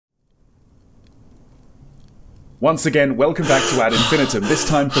Once again, welcome back to Ad Infinitum, this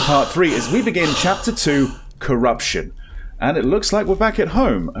time for part 3 as we begin Chapter 2, Corruption. And it looks like we're back at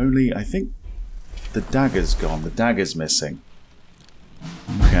home, only I think the dagger's gone, the dagger's missing.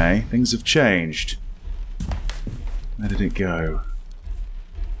 Okay, things have changed. Where did it go?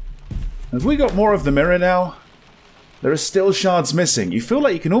 Have we got more of the mirror now? There are still shards missing. You feel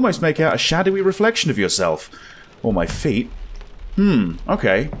like you can almost make out a shadowy reflection of yourself. Or my feet.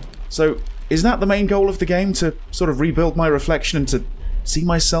 Okay. So, is that the main goal of the game? To sort of rebuild my reflection and to see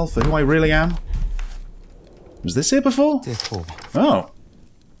myself for who I really am? Was this here before? Dear Paul. Oh.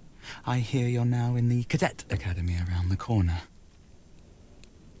 I hear you're now in the Cadet Academy around the corner.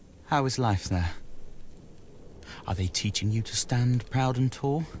 How is life there? Are they teaching you to stand proud and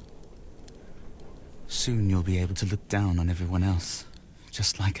tall? Soon you'll be able to look down on everyone else,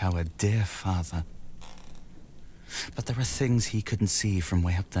 just like our dear father. But there are things he couldn't see from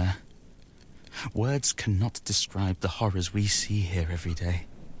way up there. Words cannot describe the horrors we see here every day.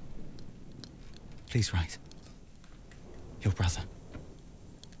 Please write. Your brother.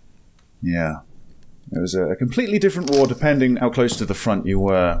 Yeah. It was a completely different war depending how close to the front you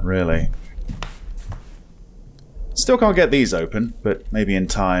were, really. Still can't get these open, but maybe in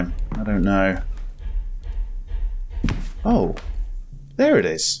time. I don't know. Oh. There it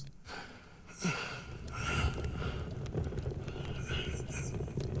is.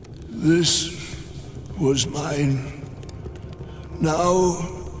 This was mine. Now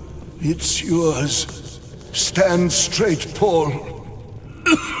it's yours. Stand straight, Paul.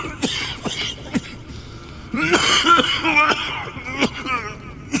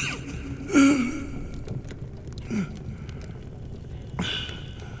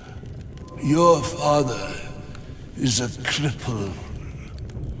 Your father is a cripple.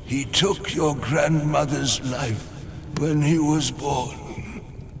 He took your grandmother's life when he was born.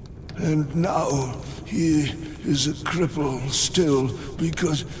 And now he is a cripple still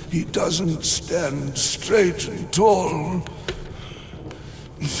because he doesn't stand straight and tall.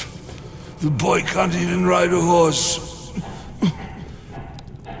 The boy can't even ride a horse.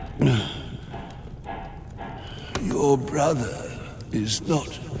 Your brother is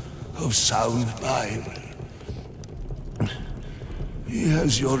not of sound mind. He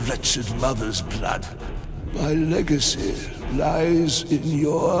has your wretched mother's blood. My legacy lies in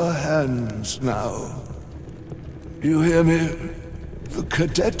your hands now. You hear me? The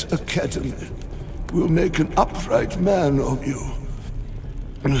Cadet Academy will make an upright man of you.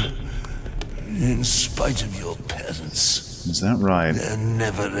 In spite of your parents. Is that right? Their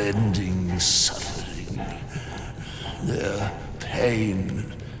never-ending suffering. Their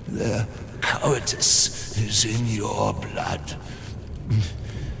pain. Their cowardice is in your blood.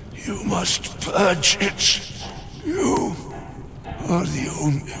 You must purge it. You are the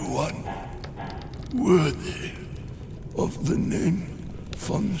only one worthy of the name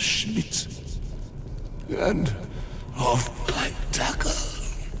von Schmidt and of my dagger.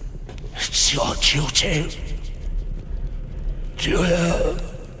 It's your duty. Do you hear?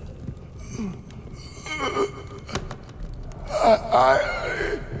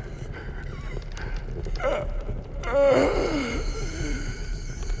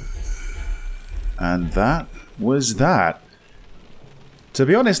 And that was that. To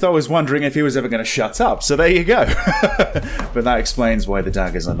be honest, I was wondering if he was ever going to shut up, so there you go. But that explains why the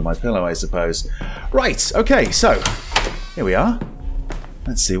dagger's under my pillow, I suppose. Right, okay, so here we are.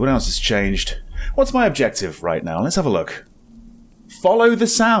 Let's see, what else has changed? What's my objective right now? Let's have a look. Follow the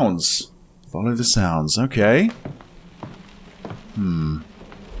sounds. Follow the sounds, okay. I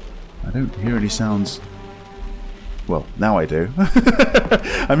don't hear any sounds. Well, now I do.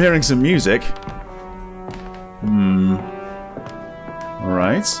 I'm hearing some music.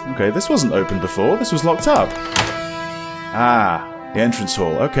 Alright. Okay, this wasn't open before. This was locked up. Ah, the entrance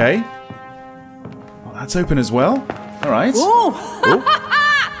hall. Okay. Well, that's open as well. Alright.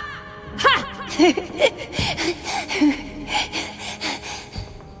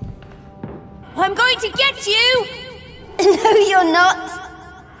 I'm going to get you! No, you're not.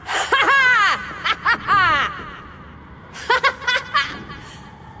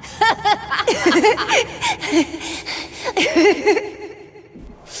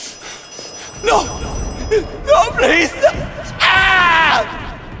 No! No, please!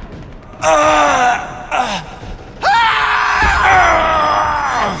 Ah!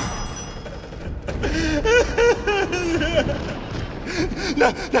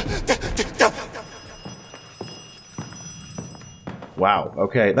 Wow,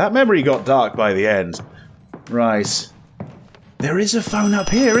 okay, that memory got dark by the end. Right. There is a phone up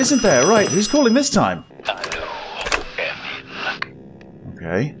here, isn't there? Right, who's calling this time? Hello, Emil.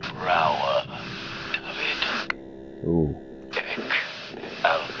 Okay. Flower. David. Ooh.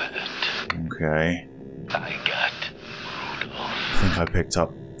 Albert. Okay. I got Rudolph. I think I picked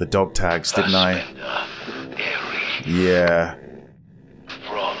up the dog tags, didn't I? Harry. Yeah.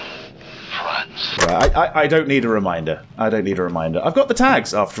 From France. Right, I don't need a reminder. I don't need a reminder. I've got the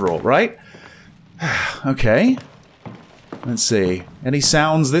tags, after all, right? Okay. Let's see. Any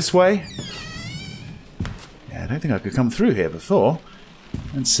sounds this way? Yeah, I don't think I could come through here before.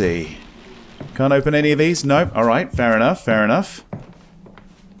 Let's see. Can't open any of these? Nope. Alright, fair enough, fair enough.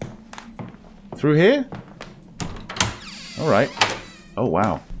 Through here? Alright. Oh,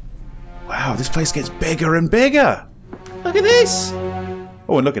 wow. Wow, this place gets bigger and bigger! Look at this!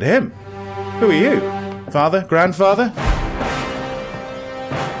 Oh, and look at him. Who are you? Father? Grandfather?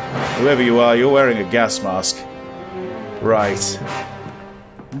 Whoever you are, you're wearing a gas mask. Right.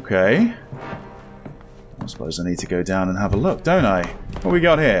 Okay. I suppose I need to go down and have a look, don't I? What we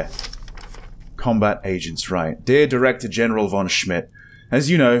got here? Combat agents, right. Dear Director General von Schmidt,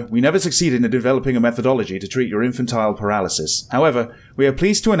 as you know, we never succeeded in developing a methodology to treat your infantile paralysis. However, we are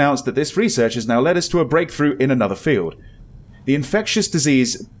pleased to announce that this research has now led us to a breakthrough in another field. The infectious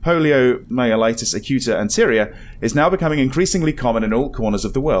disease poliomyelitis acuta anterior is now becoming increasingly common in all corners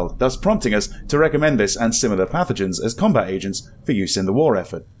of the world, thus prompting us to recommend this and similar pathogens as combat agents for use in the war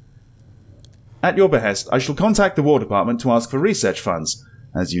effort. At your behest, I shall contact the War Department to ask for research funds.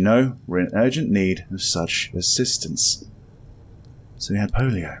 As you know, we're in urgent need of such assistance. So we had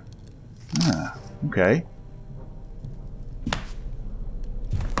polio. Ah, okay.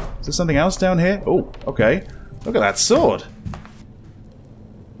 Is there something else down here? Oh, okay. Look at that sword!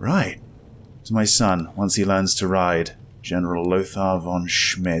 Right. To my son, once he learns to ride. General Lothar von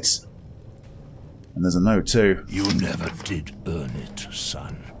Schmidt. And there's a note, too. You never did earn it,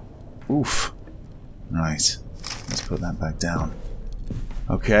 son. Oof. Right. Let's put that back down.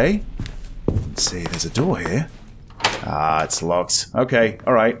 Okay. Let's see, there's a door here. Ah, it's locked. Okay,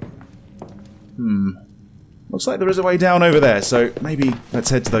 alright. Looks like there is a way down over there, so maybe let's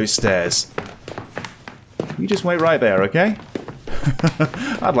head to those stairs. You just wait right there, okay?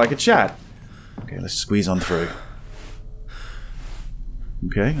 I'd like a chat. Okay, let's squeeze on through.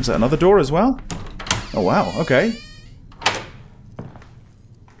 Okay, is that another door as well? Oh wow, okay.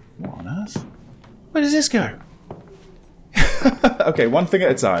 What on earth? Where does this go? Okay, one thing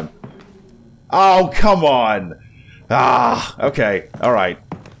at a time. Oh, come on! Ah, okay, alright.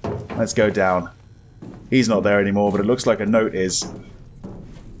 Let's go down. He's not there anymore, but it looks like a note is.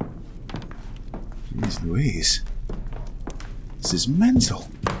 Jeez Louise. This is mental.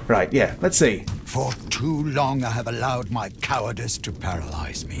 Right, yeah, let's see. For too long I have allowed my cowardice to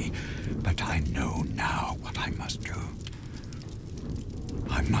paralyze me, but I know now what I must do.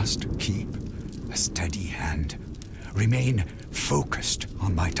 I must keep a steady hand, remain focused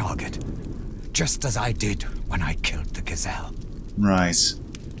on my target, just as I did when I killed the gazelle. Right.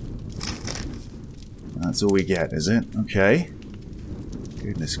 That's all we get, is it? Okay.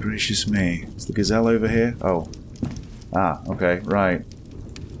 Goodness gracious me. Is the gazelle over here? Oh. Ah, okay, right.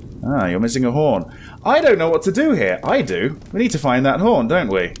 Ah, you're missing a horn. I don't know what to do here. I do. We need to find that horn, don't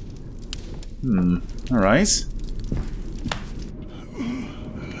we? Alright.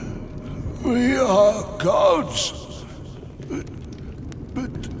 We are gods.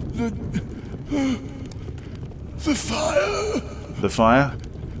 But the fire. The fire?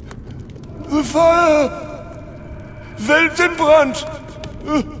 The fire. Weltenbrand.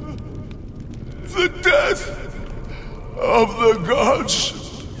 The death of the gods.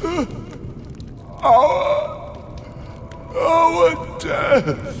 Our death.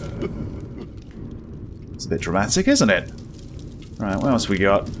 It's a bit dramatic, isn't it? Right, what else we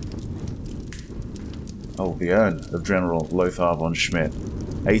got? Oh, the urn of General Lothar von Schmidt.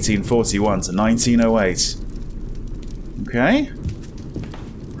 1841 to 1908. Okay.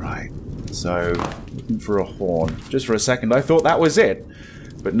 Right. So, looking for a horn. Just for a second, I thought that was it.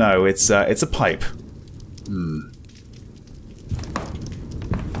 But no, it's a pipe.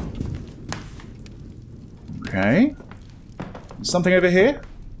 Okay. Something over here?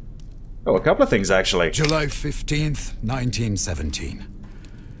 Oh, a couple of things, actually. July 15th, 1917.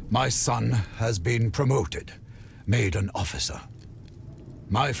 My son has been promoted, made an officer.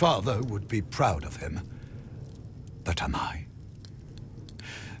 My father would be proud of him, but am I?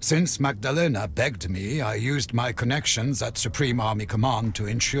 Since Magdalena begged me, I used my connections at Supreme Army Command to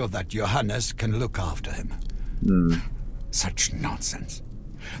ensure that Johannes can look after him. Such nonsense.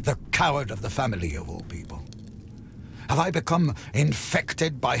 The coward of the family of all people. Have I become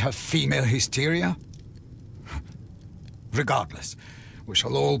infected by her female hysteria? Regardless, we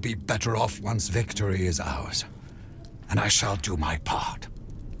shall all be better off once victory is ours. And I shall do my part.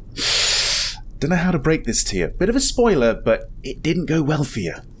 don't know how to break this to you. Bit of a spoiler, but it didn't go well for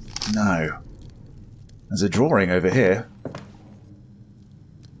you. No. There's a drawing over here.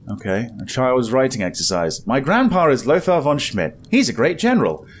 Okay, a child's writing exercise. My grandpa is Lothar von Schmidt. He's a great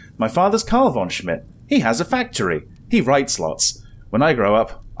general. My father's Karl von Schmidt. He has a factory. He writes lots. When I grow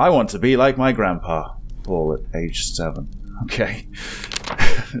up, I want to be like my grandpa. Paul at age 7. Okay.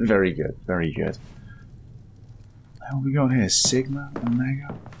 Very good, very good. What have we got here? Sigma,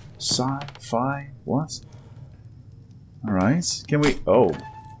 Omega, Psi, Phi, what? Alright, can we... Oh.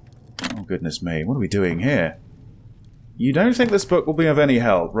 Oh, goodness me. What are we doing here? You don't think this book will be of any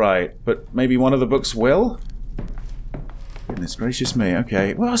help, right? But maybe one of the books will? Goodness gracious me.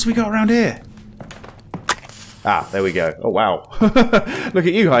 Okay, what else we got around here? Ah, there we go. Oh, wow. Look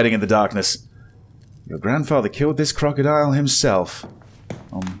at you hiding in the darkness. Your grandfather killed this crocodile himself.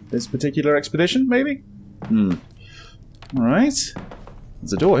 On this particular expedition, maybe? Alright.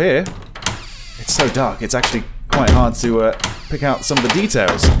 There's a door here. It's so dark, it's actually quite hard to pick out some of the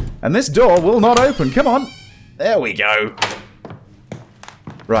details. And this door will not open. Come on. There we go.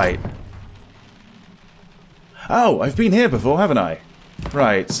 Right. Oh, I've been here before, haven't I?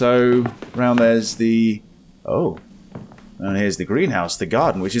 Right, so around there's the... Oh. And here's the greenhouse, the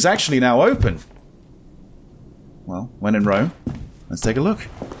garden, which is actually now open. Well, when in Rome, let's take a look.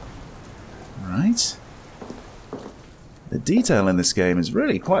 Right. The detail in this game is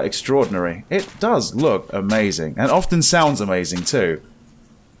really quite extraordinary. It does look amazing, and often sounds amazing too.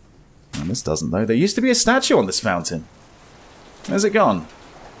 And this doesn't, though. There used to be a statue on this fountain. Where's it gone?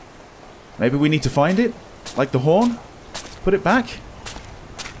 Maybe we need to find it? Like the horn? Put it back?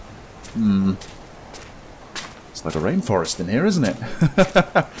 It's like a rainforest in here, isn't it?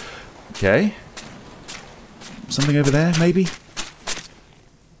 Okay. Something over there, maybe?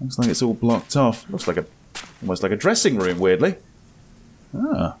 Looks like it's all blocked off. Looks like almost like a dressing room, weirdly.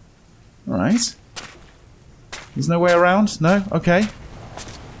 Ah. Alright. There's no way around? No? Okay.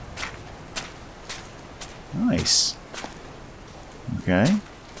 Nice. Okay.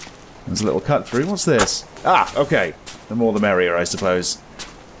 There's a little cut through. What's this? Ah, okay. The more the merrier, I suppose.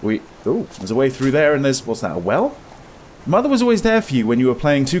 Ooh, there's a way through there and there's... What's that, a well? Mother was always there for you when you were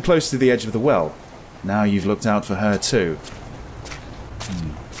playing too close to the edge of the well. Now you've looked out for her too.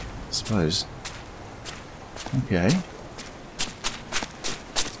 I suppose. Okay.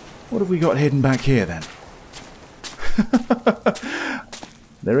 What have we got hidden back here then?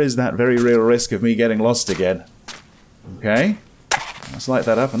 There is that very real risk of me getting lost again. Okay. Let's light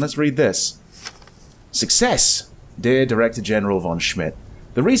that up and let's read this. Success! Dear Director General von Schmidt,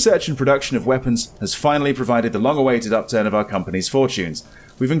 the research and production of weapons has finally provided the long-awaited upturn of our company's fortunes.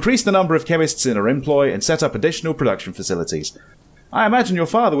 We've increased the number of chemists in our employ and set up additional production facilities. I imagine your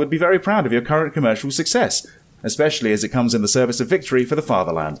father would be very proud of your current commercial success, especially as it comes in the service of victory for the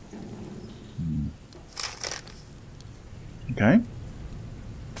fatherland. Okay.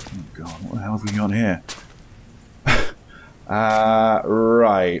 Oh god, what the hell have we got here?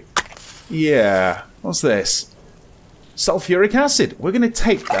 Right. Yeah. What's this? Sulfuric acid. We're going to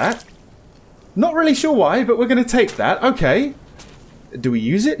take that. Not really sure why, but we're going to take that. Okay. Do we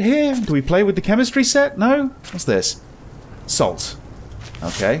use it here? Do we play with the chemistry set? No? What's this? Salt.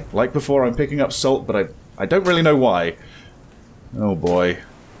 Okay. Like before, I'm picking up salt, but I don't really know why. Oh boy.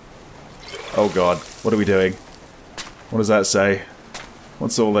 Oh god. What are we doing? What does that say?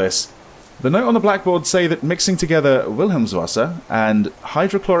 What's all this? The note on the blackboard say that mixing together Wilhelmswasser and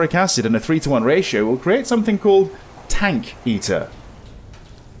hydrochloric acid in a 3-to-1 ratio will create something called Tank Eater.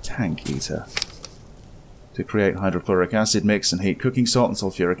 Tank Eater. To create hydrochloric acid, mix and heat cooking salt and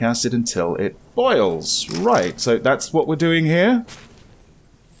sulfuric acid until it boils. Right, so that's what we're doing here.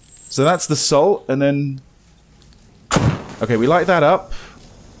 So that's the salt, and then... Okay, we light that up.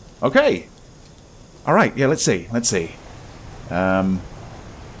 Okay. Alright, yeah, let's see. Let's see.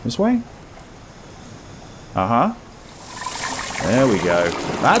 This way? Uh-huh. There we go.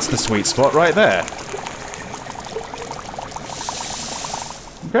 That's the sweet spot right there.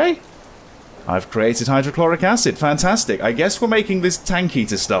 Okay. I've created hydrochloric acid. Fantastic. I guess we're making this tank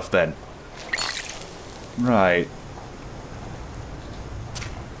eater stuff then. Right.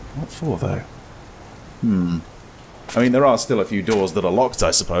 What for, though? I mean, there are still a few doors that are locked,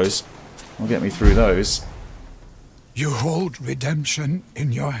 I suppose. I'll get me through those. You hold redemption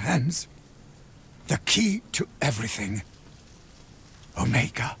in your hands. The key to everything.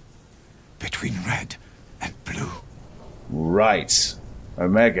 Omega. Between red and blue. Right.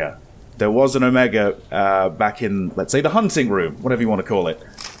 Omega. There was an Omega back in, let's say, the hunting room. Whatever you want to call it.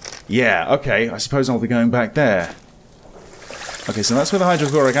 Yeah, okay. I suppose I'll be going back there. Okay, so that's where the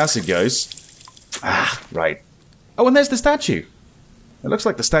hydrochloric acid goes. Ah, right. Oh, and there's the statue. It looks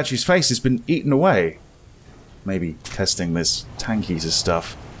like the statue's face has been eaten away. Maybe testing this tank eater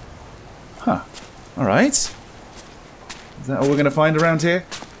stuff. Huh. Alright. Is that all we're going to find around here?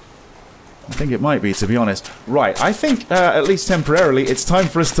 I think it might be, to be honest. Right, I think, at least temporarily, it's time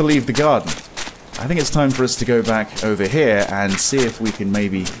for us to leave the garden. I think it's time for us to go back over here and see if we can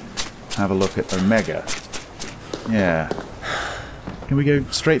maybe have a look at Omega. Yeah. Can we go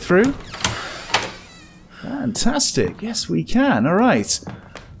straight through? Fantastic. Yes, we can. Alright.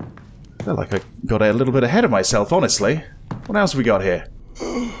 I feel like I got a little bit ahead of myself, honestly. What else have we got here?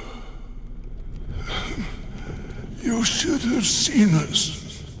 You should have seen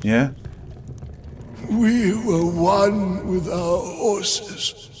us. Yeah? We were one with our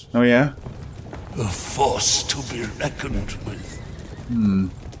horses. Oh, yeah? A force to be reckoned with.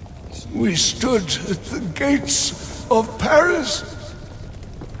 We stood at the gates of Paris.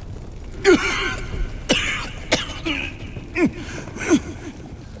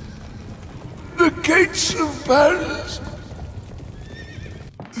 The gates of Paris.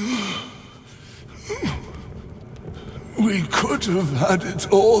 We could have had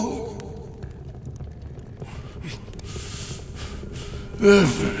it all.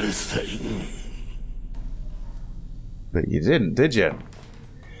 Everything. But you didn't, did you?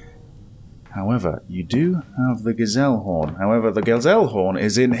 However, you do have the gazelle horn. However, the gazelle horn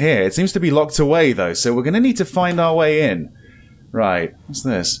is in here. It seems to be locked away, though, so we're going to need to find our way in. Right, what's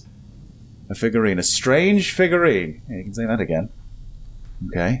this? A figurine. A strange figurine. Yeah, you can say that again.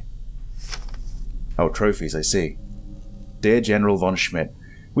 Okay. Oh, trophies, I see. Dear General von Schmidt,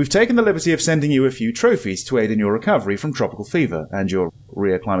 we've taken the liberty of sending you a few trophies to aid in your recovery from tropical fever and your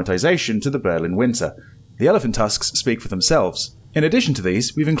reacclimatization to the Berlin winter. The elephant tusks speak for themselves. In addition to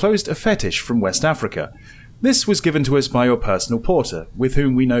these, we've enclosed a fetish from West Africa. This was given to us by your personal porter, with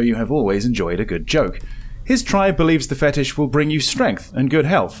whom we know you have always enjoyed a good joke. His tribe believes the fetish will bring you strength and good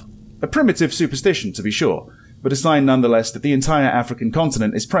health. A primitive superstition, to be sure, but a sign nonetheless that the entire African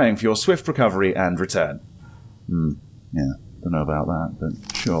continent is praying for your swift recovery and return. Yeah, don't know about that, but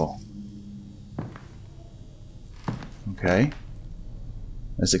sure. Okay.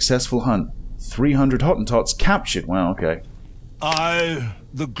 A successful hunt. 300 Hottentots captured. Wow, okay. I,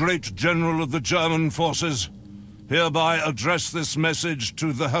 the great general of the German forces, hereby address this message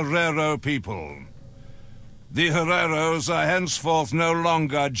to the Herero people. The Hereros are henceforth no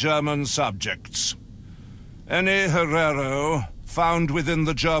longer German subjects. Any Herero found within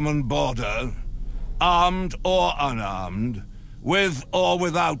the German border, armed or unarmed, with or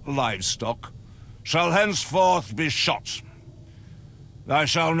without livestock, shall henceforth be shot. I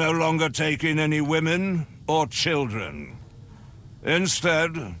shall no longer take in any women or children.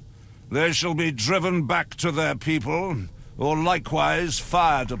 Instead, they shall be driven back to their people, or likewise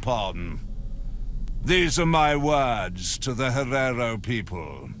fired upon. These are my words to the Herero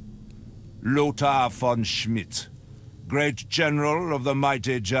people. Lothar von Schmidt, Great General of the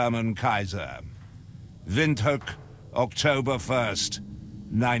mighty German Kaiser. Windhoek, October 1st,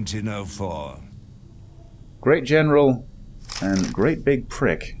 1904. Great General and Great Big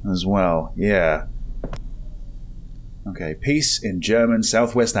Prick as well. Yeah. Okay, peace in German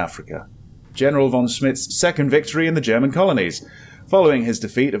Southwest Africa. General von Schmidt's second victory in the German colonies. Following his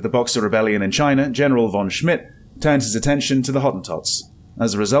defeat of the Boxer Rebellion in China, General von Schmidt turned his attention to the Hottentots.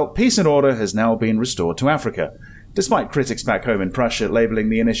 As a result, peace and order has now been restored to Africa. Despite critics back home in Prussia labelling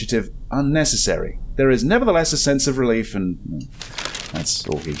the initiative unnecessary, there is nevertheless a sense of relief, and that's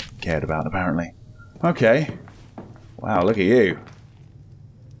all he cared about, apparently. Okay. Wow, look at you.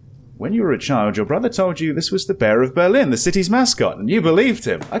 When you were a child, your brother told you this was the Bear of Berlin, the city's mascot, and you believed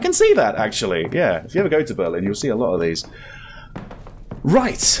him. I can see that, actually. Yeah, if you ever go to Berlin, you'll see a lot of these.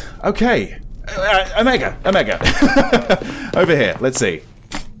 Right. Okay. Omega. Over here. Let's see.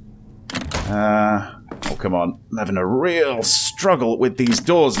 Oh, come on. I'm having a real struggle with these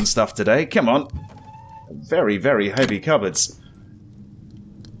doors and stuff today. Come on. Very, very heavy cupboards.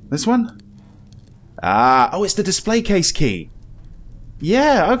 This one? Oh, it's the display case key.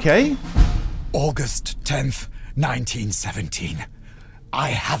 Yeah, okay. August 10th, 1917. I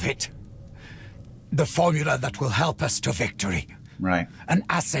have it. The formula that will help us to victory. Right. An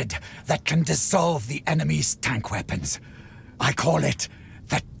acid that can dissolve the enemy's tank weapons. I call it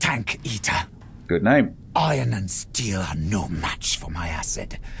the Tank Eater. Good name. Iron and steel are no match for my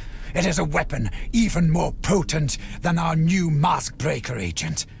acid. It is a weapon even more potent than our new mask breaker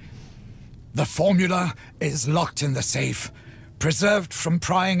agent. The formula is locked in the safe, preserved from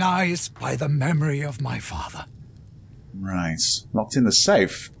prying eyes by the memory of my father. Right. Locked in the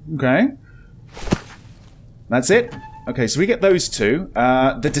safe. Okay. That's it? Okay, so we get those two.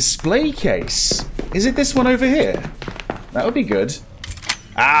 The display case. Is it this one over here? That would be good.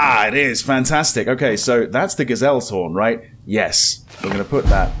 Ah, it is. Fantastic. Okay, so that's the gazelle's horn, right? Yes. We're going to put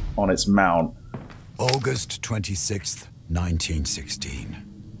that on its mount. August 26th,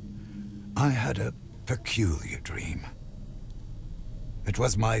 1916. I had a peculiar dream. It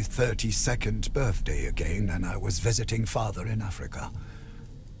was my 32nd birthday again, and I was visiting Father in Africa.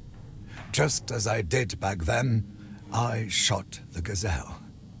 Just as I did back then, I shot the gazelle.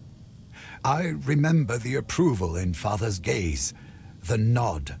 I remember the approval in Father's gaze, the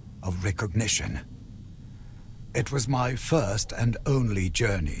nod of recognition. It was my first and only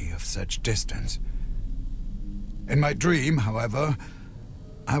journey of such distance. In my dream, however,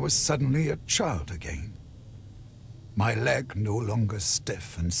 I was suddenly a child again. My leg no longer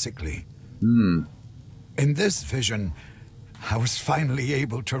stiff and sickly. In this vision, I was finally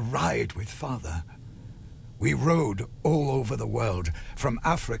able to ride with Father. We rode all over the world, from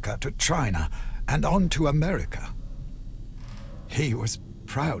Africa to China, and on to America. He was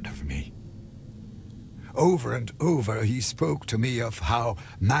proud of me. Over and over he spoke to me of how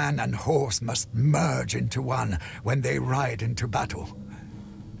man and horse must merge into one when they ride into battle.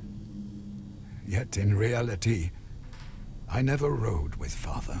 Yet in reality, I never rode with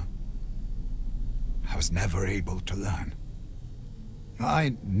Father. I was never able to learn.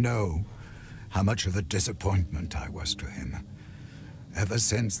 I know how much of a disappointment I was to him, ever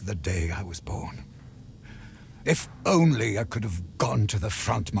since the day I was born. If only I could have gone to the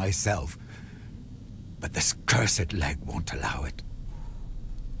front myself, but this cursed leg won't allow it.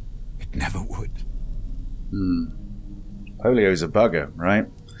 It never would. Polio's a bugger, right?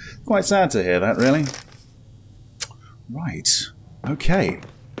 Quite sad to hear that, really. Right. Okay.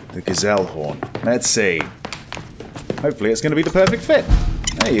 The gazelle horn. Let's see. Hopefully it's going to be the perfect fit.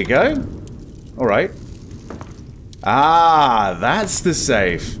 There you go. Alright. Ah, that's the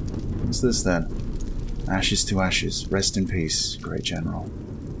safe. What's this then? Ashes to ashes. Rest in peace, great general.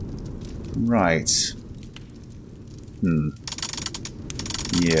 Right.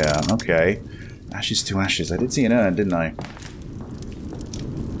 Yeah, okay. Ashes to ashes. I did see an urn, didn't I?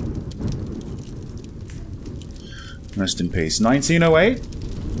 Rest in peace. 1908?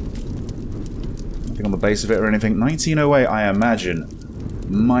 Nothing on the base of it or anything. 1908, I imagine,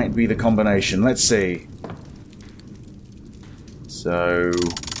 might be the combination. Let's see. So,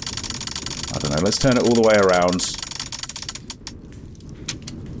 I don't know. Let's turn it all the way around.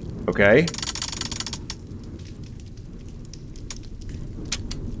 Okay.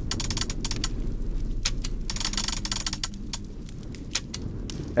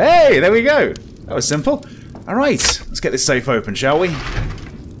 Hey, there we go. That was simple. Alright, let's get this safe open, shall we?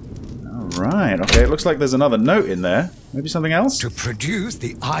 Alright, okay, it looks like there's another note in there. Maybe something else? To produce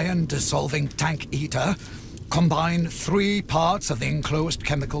the iron-dissolving tank eater, combine 3 parts of the enclosed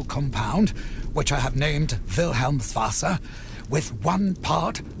chemical compound, which I have named Wilhelmswasser, with 1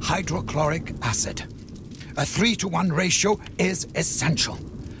 part hydrochloric acid. A 3-to-1 ratio is essential.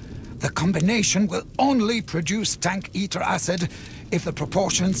 The combination will only produce tank eater acid if the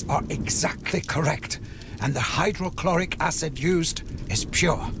proportions are exactly correct and the hydrochloric acid used is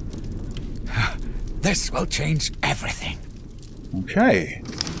pure. This will change everything. Okay.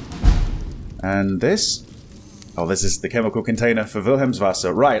 And this? Oh, this is the chemical container for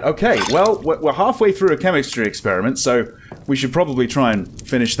Wilhelmswasser. Right, okay. Well, we're halfway through a chemistry experiment, so we should probably try and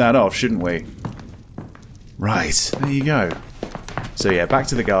finish that off, shouldn't we? Right, there you go. So yeah, back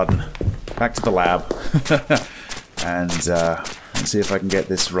to the garden. Back to the lab. And, let's see if I can get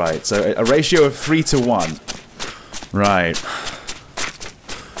this right. So, a ratio of 3-to-1. Right.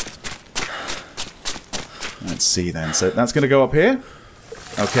 Let's see then. So, that's going to go up here.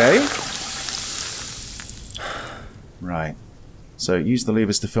 Okay. Right. So, use the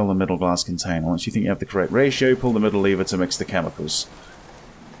levers to fill the middle glass container. Once you think you have the correct ratio, pull the middle lever to mix the chemicals.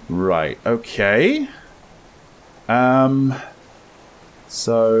 Right. Okay.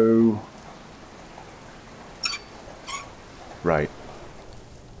 So... Right.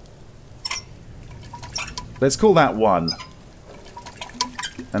 Let's call that 1.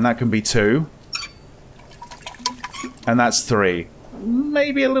 And that can be 2. And that's 3.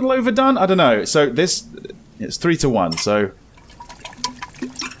 Maybe a little overdone? I don't know. So this... It's 3-to-1, so...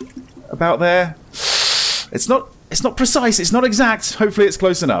 About there. It's not precise, it's not exact. Hopefully it's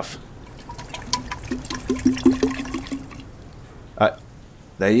close enough.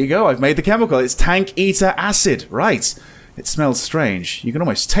 There you go, I've made the chemical. It's tank eater acid. Right. It smells strange. You can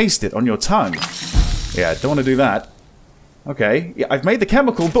almost taste it on your tongue. Yeah, don't want to do that. Okay, yeah, I've made the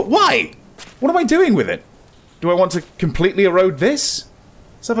chemical, but why? What am I doing with it? Do I want to completely erode this?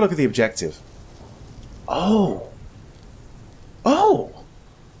 Let's have a look at the objective. Oh. Oh.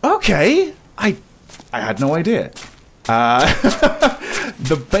 Okay. I had no idea.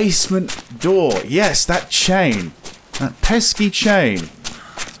 The basement door. Yes, that chain. That pesky chain.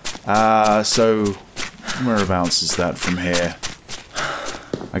 So whereabouts is that from here?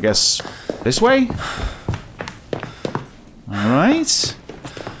 I guess this way? Alright.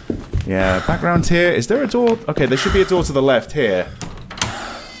 Yeah, background here. Is there a door? Okay, there should be a door to the left here.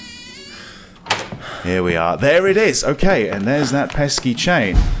 Here we are. There it is. Okay, and there's that pesky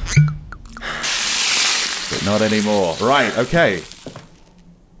chain. But not anymore. Right, okay.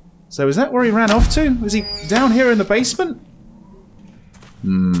 So is that where he ran off to? Was he down here in the basement?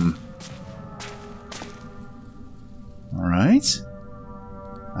 Alright.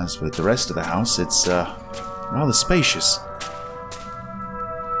 As with the rest of the house, it's rather spacious.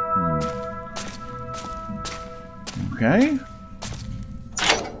 Okay.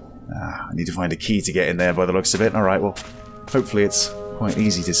 I need to find a key to get in there by the looks of it. Alright, well, hopefully it's quite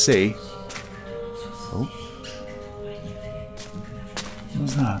easy to see. Oh.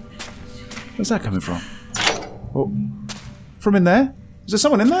 What's that? Where's that coming from? Oh. From in there? Is there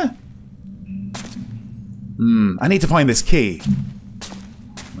someone in there? I need to find this key.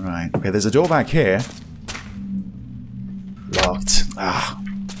 Right, okay, there's a door back here. Locked.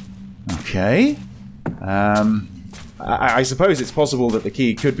 Okay. I suppose it's possible that the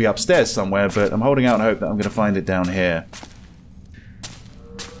key could be upstairs somewhere, but I'm holding out hope that I'm going to find it down here.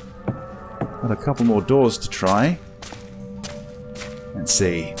 Got a couple more doors to try. Let's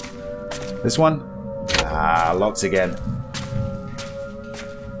see. This one? Locked again.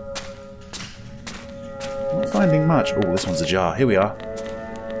 Not finding much. Oh, this one's ajar. Here we are.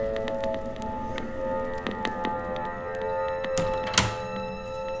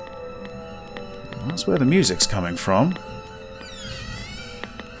 That's where the music's coming from.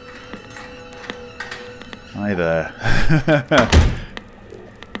 Hi there.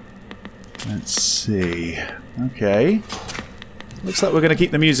 Let's see. Okay. Looks like we're going to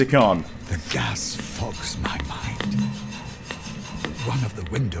keep the music on. The gas fogs my mind. One of the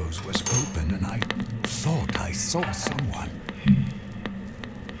windows was open and I thought I saw someone.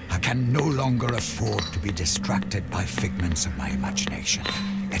 I can no longer afford to be distracted by figments of my imagination.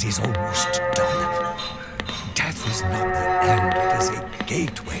 It is almost done. Death is not the end, it is a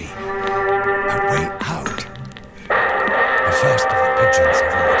gateway. A way out. The first of the pigeons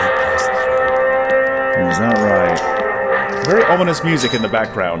have already passed through. Is that right? Very ominous music in the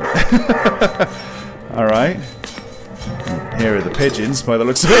background. Alright. Here are the pigeons by the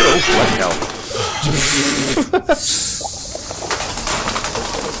looks of it. Oh, bloody hell.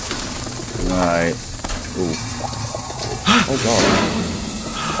 Right. Ooh. Oh god.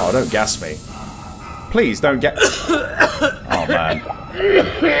 Oh, don't gas me. Please don't get. Oh man.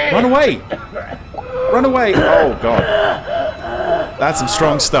 Run away! Run away! Oh god. That's some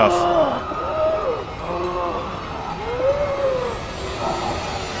strong stuff.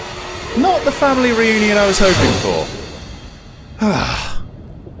 Not the family reunion I was hoping for.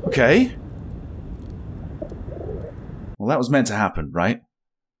 Okay. Well, that was meant to happen, right?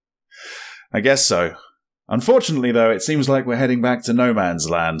 I guess so. Unfortunately, though, it seems like we're heading back to no man's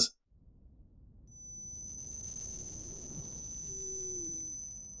land.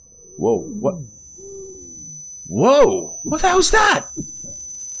 Whoa, what? Whoa! What the hell's that?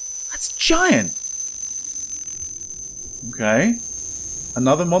 That's giant! Okay.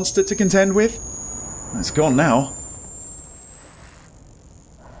 Another monster to contend with? It's gone now.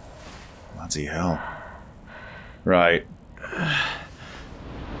 Bloody hell. Right.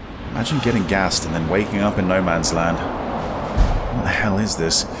 Imagine getting gassed and then waking up in no man's land. What the hell is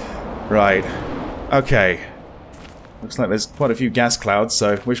this? Right. Okay. Looks like there's quite a few gas clouds,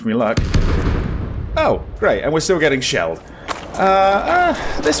 so wish me luck. Oh, great, and we're still getting shelled.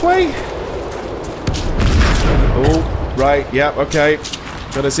 This way? Oh, right, yeah, okay.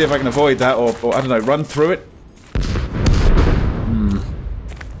 Gotta see if I can avoid that, or I don't know, run through it?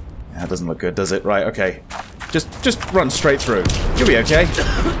 That doesn't look good, does it? Right, okay. Just run straight through. You'll be okay.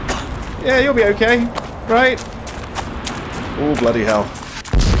 Yeah, you'll be okay. Right? Oh, bloody hell.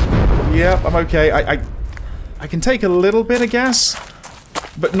 Yep, I'm okay. I can take a little bit of gas,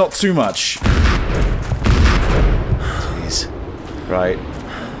 but not too much. Jeez. Right.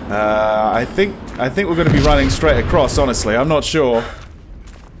 I think we're going to be running straight across, honestly. I'm not sure.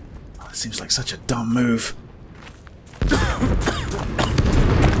 Oh, it seems like such a dumb move.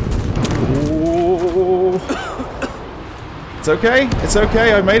 Ooh. It's okay. It's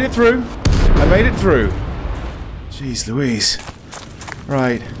okay. I made it through. I made it through. Jeez Louise.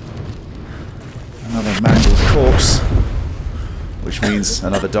 Right. Another mangled corpse. Which means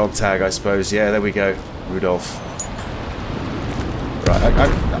another dog tag, I suppose. Yeah, there we go. Rudolph. Right,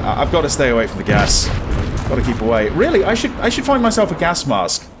 I've got to stay away from the gas. Gotta keep away. Really? I should find myself a gas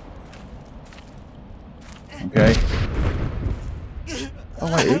mask. Okay.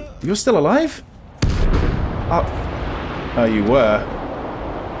 Oh wait, you're still alive? Oh, you were.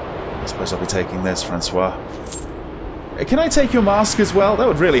 I suppose I'll be taking this, Francois. Can I take your mask as well? That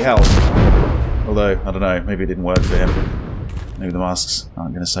would really help. Although, I don't know, maybe it didn't work for him. Maybe the masks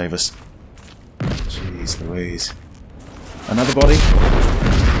aren't going to save us. Jeez Louise. Another body?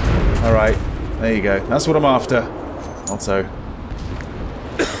 Alright, there you go. That's what I'm after. Also.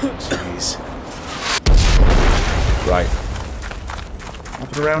 Jeez. Right.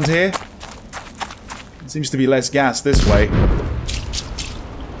 Up and around here? Seems to be less gas this way.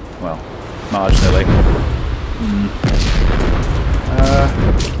 Well, marginally.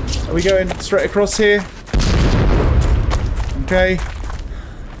 Are we going straight across here? Okay.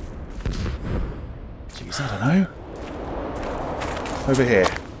 Jeez, I don't know. Over here.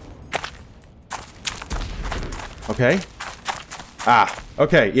 Okay. Ah,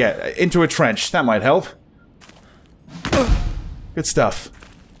 okay, yeah, into a trench. That might help. Good stuff.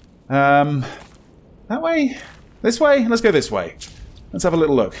 That way? This way? Let's go this way. Let's have a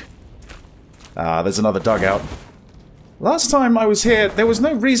little look. Ah, there's another dugout. Last time I was here, there was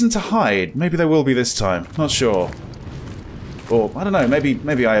no reason to hide. Maybe there will be this time. Not sure. Or, I don't know,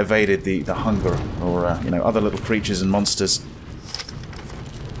 maybe I evaded the hunger or, you know, other little creatures and monsters.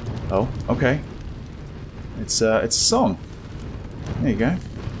 Oh, okay. It's a song. There you go.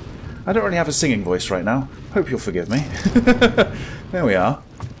 I don't really have a singing voice right now. Hope you'll forgive me. There we are.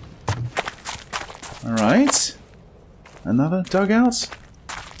 Alright. Another dugout?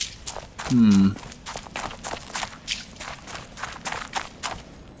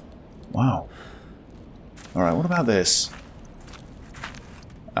 Wow. Alright, what about this?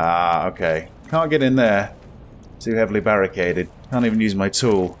 Ah, okay. Can't get in there. Too heavily barricaded. Can't even use my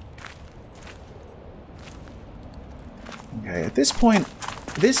tool. Okay, at this point,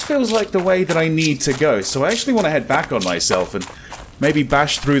 this feels like the way that I need to go, so I actually want to head back on myself and maybe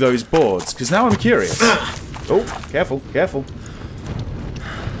bash through those boards, because now I'm curious. Oh, careful, careful.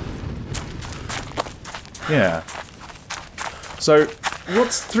 Yeah. So,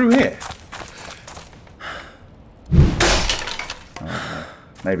 what's through here? Okay.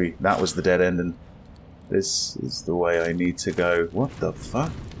 Maybe that was the dead end and this is the way I need to go. What the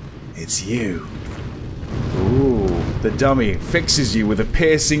fuck? It's you. Ooh, the dummy fixes you with a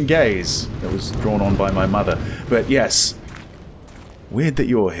piercing gaze that was drawn on by my mother. But yes, weird that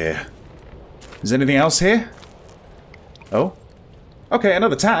you're here. Is anything else here? Oh? Okay,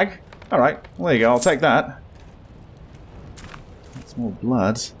 another tag. Alright, well, there you go, I'll take that. That's more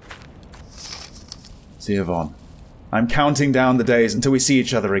blood. See Yvonne. I'm counting down the days until we see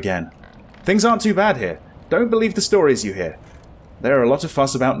each other again. Things aren't too bad here. Don't believe the stories you hear. There are a lot of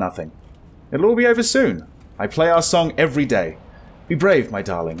fuss about nothing. It'll all be over soon. I play our song every day. Be brave, my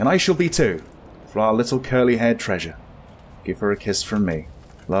darling, and I shall be too. For our little curly-haired treasure. Give her a kiss from me.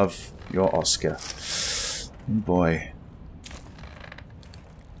 Love, your Oscar. Oh boy.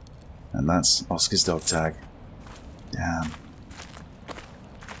 And that's Oscar's dog tag. Damn.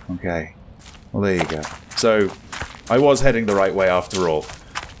 Okay. Well, there you go. So, I was heading the right way after all.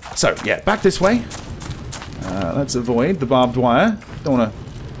 So, yeah, back this way. Let's avoid the barbed wire. Don't want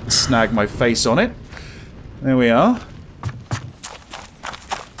to snag my face on it. There we are.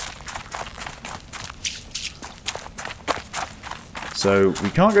 So, we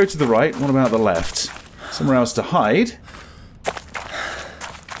can't go to the right. What about the left? Somewhere else to hide.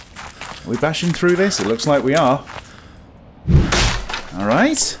 Are we bashing through this? It looks like we are.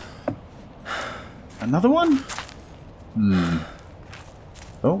 Alright. Another one?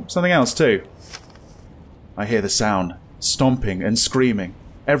 Oh, something else too. I hear the sound. Stomping and screaming.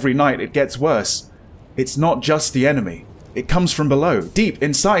 Every night it gets worse. It's not just the enemy. It comes from below, deep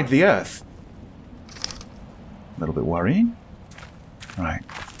inside the earth. A little bit worrying. Right.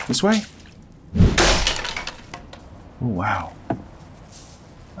 This way? Oh, wow.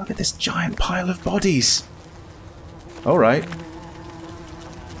 Look at this giant pile of bodies. Alright.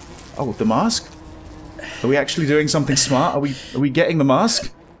 Oh, the mask? Are we actually doing something smart? Are we getting the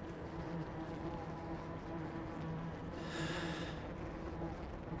mask?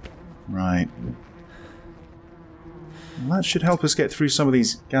 Right. Well, that should help us get through some of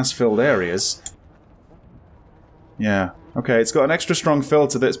these gas-filled areas. Yeah. Okay, it's got an extra strong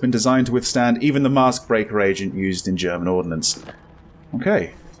filter that's been designed to withstand even the mask breaker agent used in German ordnance.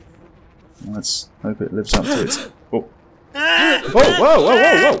 Okay. Well, let's hope it lives up to it. Oh. Oh, whoa, whoa,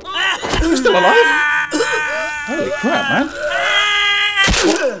 whoa, whoa! You're still alive? Holy crap, man.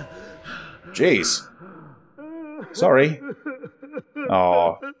 What? Jeez. Sorry.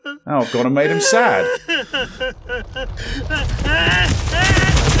 Oh, Now I've gone and made him sad. Oh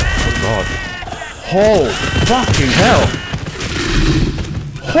god. Oh, fucking hell.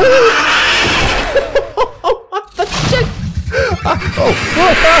 Oh, what the shit?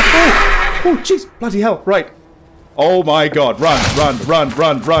 Oh, jeez, bloody hell. Right. Oh my god. Run.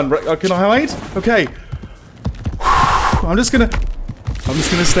 Can I hide? Okay. I'm just gonna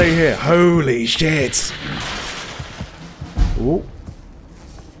stay here. Holy shit. Ooh.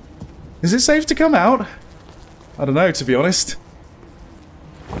 Is it safe to come out? I don't know, to be honest.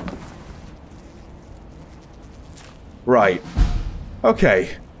 Right.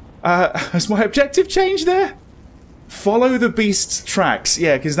 Okay. Has my objective changed there? Follow the beast's tracks.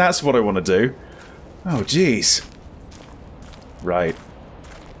 Yeah, because that's what I want to do. Oh, jeez. Right.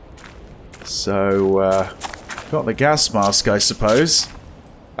 So, got the gas mask, I suppose.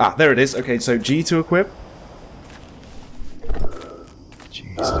 Ah, there it is. Okay, so G to equip.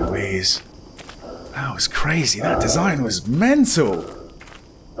 Jeez Louise. That was crazy. That design was mental.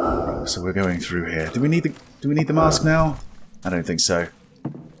 Oh, so we're going through here. Do we need the mask now? I don't think so.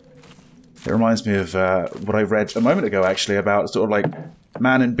 It reminds me of what I read a moment ago, actually, about sort of like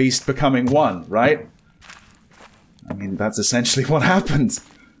man and beast becoming one, right? I mean, that's essentially what happened.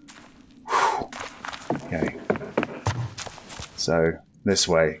 Whew. Okay. So, this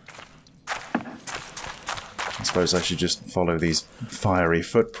way. I suppose I should just follow these fiery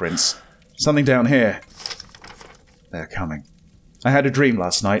footprints. Something down here. They're coming. I had a dream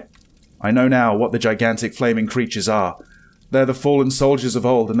last night. I know now what the gigantic flaming creatures are. They're the fallen soldiers of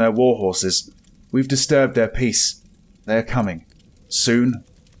old and their warhorses. We've disturbed their peace. They're coming. Soon,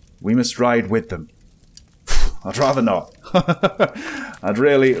 we must ride with them. I'd rather not. I'd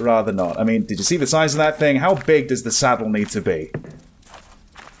really rather not. I mean, did you see the size of that thing? How big does the saddle need to be?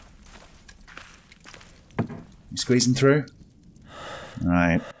 You squeezing through?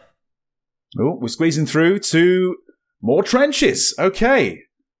 Right. Oh, we're squeezing through to more trenches. Okay.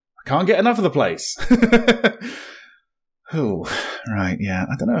 I can't get enough of the place. Oh, right, yeah.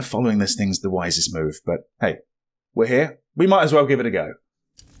 I don't know if following this thing's the wisest move, but hey, we're here. We might as well give it a go.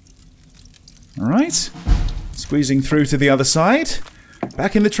 Alright. Squeezing through to the other side.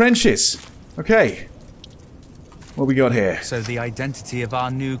 Back in the trenches. Okay. What we got here? So the identity of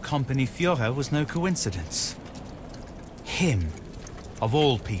our new company Führer was no coincidence. Him, of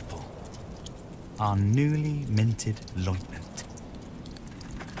all people. Our newly minted lieutenant.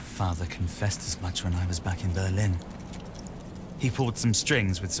 Father confessed as much when I was back in Berlin. He pulled some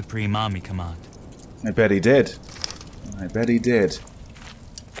strings with Supreme Army Command. I bet he did. I bet he did.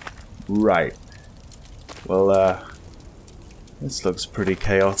 Right. Well, this looks pretty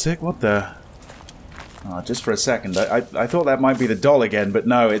chaotic. What the... Oh, just for a second. I thought that might be the doll again, but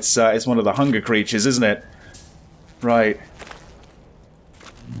no, it's one of the hunger creatures, isn't it? Right.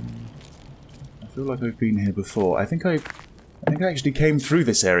 I feel like I've been here before. I think I actually came through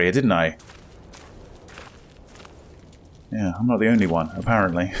this area, didn't I? Yeah, I'm not the only one,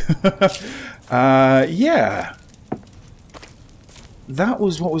 apparently. Yeah. That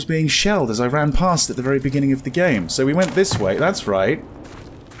was what was being shelled as I ran past at the very beginning of the game. So we went this way, that's right.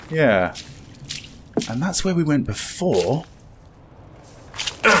 Yeah. And that's where we went before.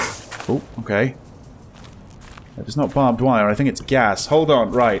 Oh, okay. If it's not barbed wire, I think it's gas. Hold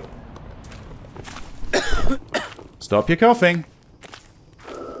on, right. Stop your coughing.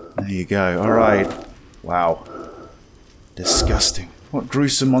 There you go, alright. Wow. Disgusting. What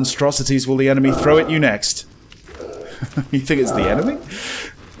gruesome monstrosities will the enemy throw at you next? You think it's the enemy?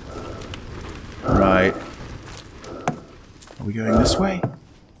 Right. Are we going this way?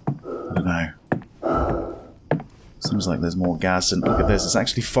 I don't know. Seems like there's more gas, and look at this, it's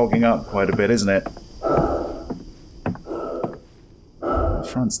actually fogging up quite a bit, isn't it? The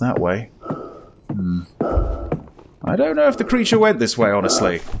front's that way. I don't know if the creature went this way,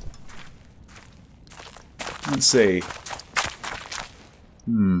 honestly. Let's see.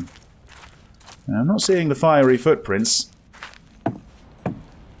 I'm not seeing the fiery footprints.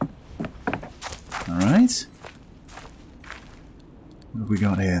 Alright. What have we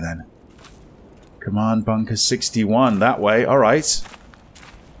got here, then? Command Bunker 61, that way. Alright.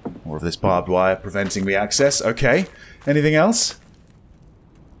 More of this barbed wire preventing me access. Okay. Anything else?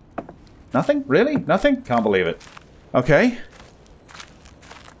 Nothing? Really? Nothing? Can't believe it. Okay.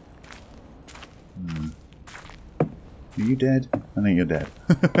 Are you dead? I think you're dead.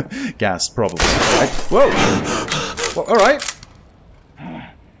 Gas, probably. Right. Whoa! Well, alright.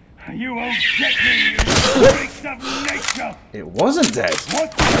 You won't get me, you freaks of nature! It wasn't dead.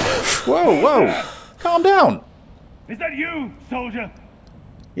 What? Whoa, whoa! Calm down. Is that you, soldier?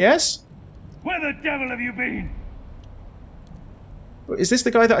 Yes? Where the devil have you been? Is this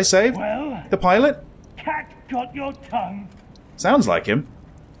the guy that I saved? Well? The pilot? Cat got your tongue? Sounds like him.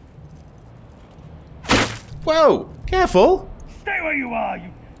 Whoa! Careful! Stay where you are,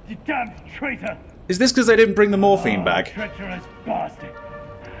 you damned traitor! Is this because they didn't bring the morphine back? Treacherous bastard!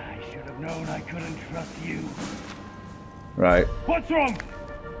 I should have known I couldn't trust you. Right. What's wrong?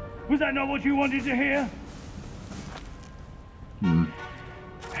 Was that not what you wanted to hear?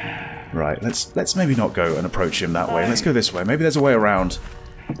 Right, let's maybe not go and approach him that way. Let's go this way. Maybe there's a way around.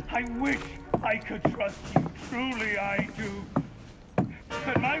 I wish I could trust you. Truly I do.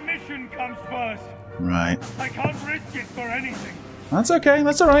 But my mission comes first. Right. I can't risk it for anything. That's okay,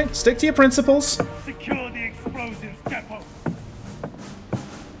 that's alright. Stick to your principles. Secure the explosives depot.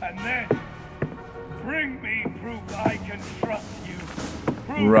 And then bring me proof I can trust you.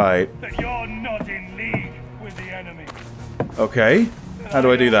 Proof Right. that you're not in league with the enemy. Okay. How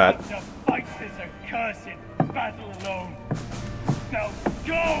do I do that? don't have to fight this accursed battle alone. Now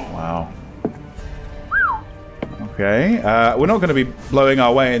go! Wow. Okay. We're not going to be blowing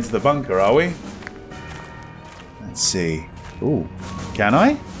our way into the bunker, are we? Let's see. Ooh. Can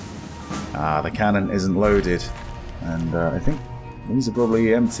I? Ah, the cannon isn't loaded. And I think these are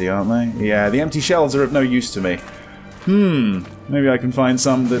probably empty, aren't they? Yeah, the empty shells are of no use to me. Maybe I can find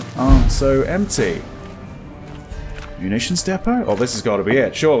some that aren't so empty. Munitions depot? Oh, this has got to be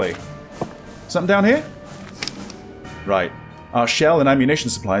it, surely. Something down here? Right. Our shell and ammunition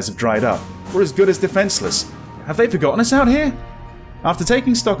supplies have dried up. We're as good as defenseless. Have they forgotten us out here? After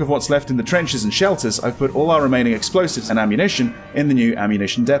taking stock of what's left in the trenches and shelters, I've put all our remaining explosives and ammunition in the new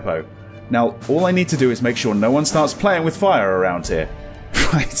ammunition depot. Now, all I need to do is make sure no one starts playing with fire around here.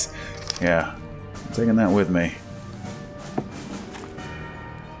 Right. Yeah. I'm taking that with me.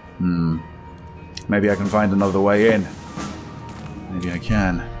 Maybe I can find another way in. Maybe I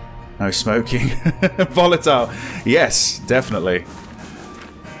can. No smoking. Volatile. Yes, definitely.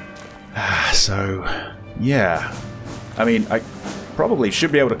 So, yeah. I mean, I probably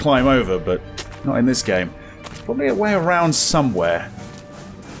should be able to climb over, but not in this game. There's probably a way around somewhere.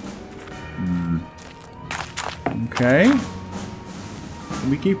 Okay. Can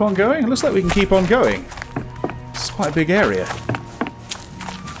we keep on going? It looks like we can keep on going. It's quite a big area.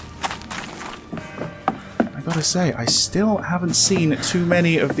 I gotta say, I still haven't seen too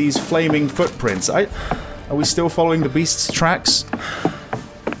many of these flaming footprints. Are we still following the beast's tracks?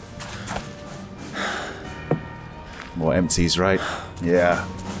 More empties, right? Yeah.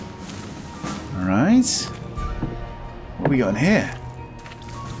 Alright. What have we got in here?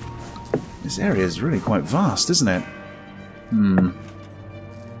 This area is really quite vast, isn't it?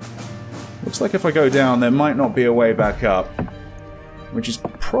 Looks like if I go down, there might not be a way back up. Which is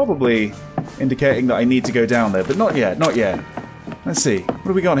probably indicating that I need to go down there, but not yet, not yet. Let's see. What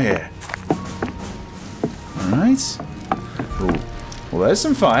have we got here? Alright. Ooh. Well, there's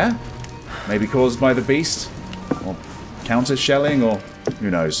some fire. Maybe caused by the beast. Or counter-shelling, or who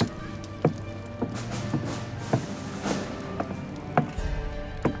knows.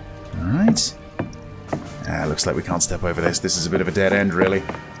 Alright. Looks like we can't step over this. This is a bit of a dead end, really.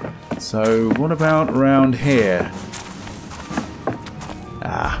 So, what about around here?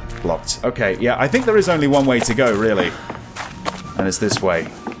 Ah, blocked. Okay, yeah, I think there is only one way to go, really. And it's this way.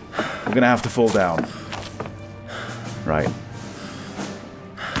 We're gonna have to fall down. Right.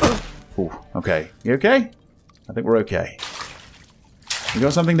 Ooh, okay. You okay? I think we're okay. You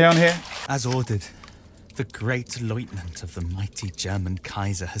got something down here? As ordered, the great lieutenant of the mighty German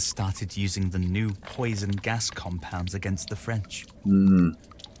Kaiser has started using the new poison gas compounds against the French.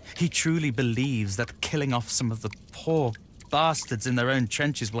 He truly believes that killing off some of the poor bastards in their own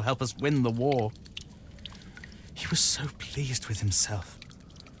trenches will help us win the war. He was so pleased with himself.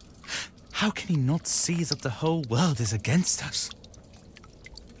 How can he not see that the whole world is against us?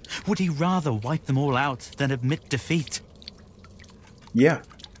 Would he rather wipe them all out than admit defeat? Yeah,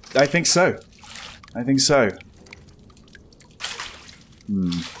 I think so. I think so.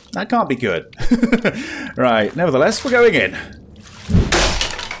 That can't be good. Right, nevertheless, we're going in.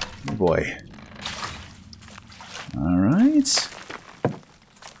 Oh boy. Alright.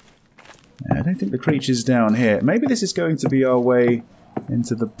 I don't think the creature's down here. Maybe this is going to be our way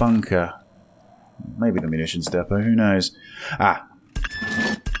into the bunker. Maybe the munitions depot, who knows. Ah.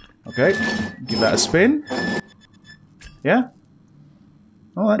 Okay, give that a spin. Yeah?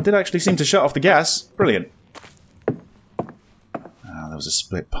 Oh, that did actually seem to shut off the gas. Brilliant. Ah, there was a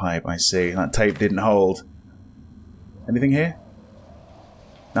split pipe, I see. That tape didn't hold. Anything here?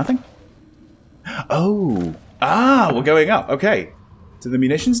 Nothing? Oh! Ah, we're going up. Okay. To the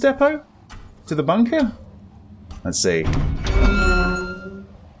munitions depot? To the bunker? Let's see.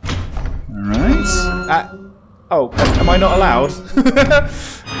 Alright. Oh, am I not allowed?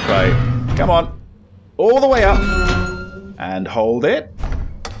 Right. Come on. All the way up. And hold it.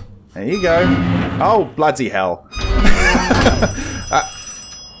 There you go. Oh, bloody hell.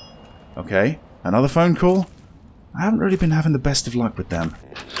 Okay. Another phone call? I haven't really been having the best of luck with them.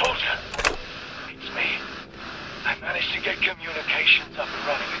 Soldier, it's me. I managed to get communications up and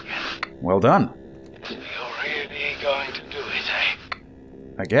running again. Well done. You're really going to do it, eh?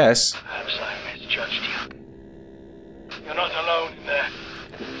 I guess. Perhaps I misjudged you. You're not alone in there.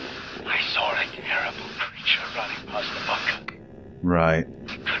 I saw a terrible creature running past the bunker. Right.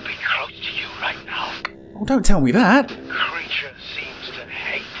 It could be close to you right now. Oh, don't tell me that. The creature seems to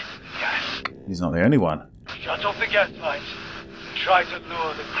hate gas. He's not the only one. Shut off the gas lines and try to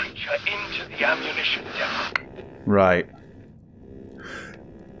lure the creature into the ammunition depot. Right.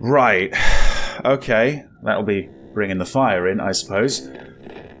 Right. Okay. That'll be bringing the fire in, I suppose.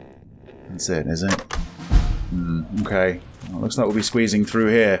 That's it, is it? Okay. Well, looks like we'll be squeezing through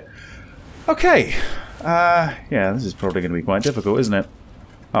here. Okay. Yeah, this is probably going to be quite difficult, isn't it?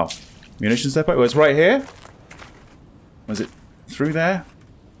 Oh. Munitions depot? Oh, it's right here? Was it through there?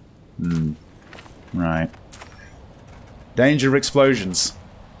 Right. Danger of explosions.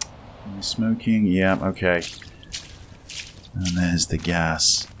 Smoking, yeah, okay. And there's the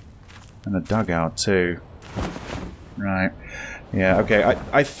gas. And a dugout, too. Right. Yeah, okay.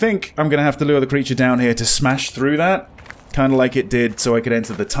 I think I'm going to have to lure the creature down here to smash through that. Kind of like it did so I could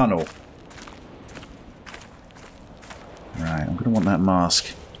enter the tunnel. Right, I'm going to want that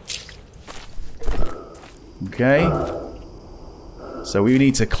mask. Okay. So we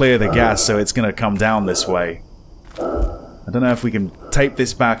need to clear the gas so it's going to come down this way. I don't know if we can tape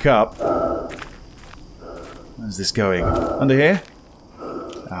this back up. Where's this going? Under here?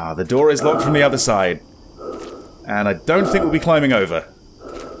 Ah, the door is locked from the other side. And I don't think we'll be climbing over.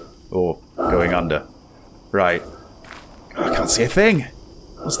 Or going under. Right. Oh, I can't see a thing.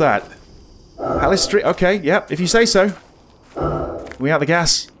 What's that? Palace Street? Okay, yep, if you say so. We out the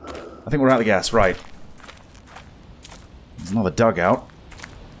gas? I think we're out the gas, right. There's another dugout.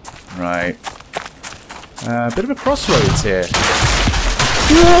 Right. A bit of a crossroads here.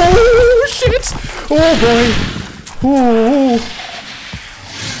 Oh, shit! Oh, boy! Oh,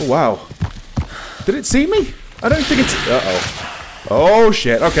 oh, wow. Did it see me? I don't think it's... Uh-oh. Oh,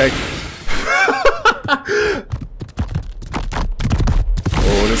 shit. Okay.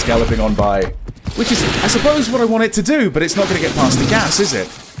 Oh, it's galloping on by. Which is, I suppose, what I want it to do, but it's not going to get past the gas, is it?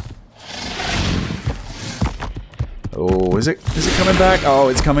 Oh, is it coming back? Oh,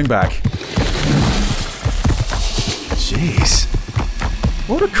 it's coming back. Jeez.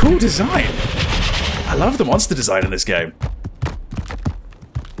 What a cool design. I love the monster design in this game.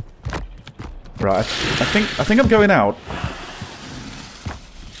 Right, I think I'm going out.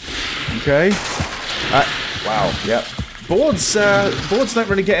 Okay. Wow, yep. Boards don't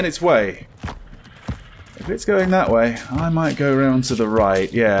really get in its way. If it's going that way, I might go around to the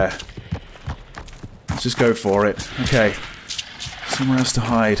right, yeah. Let's just go for it. Okay. Somewhere else to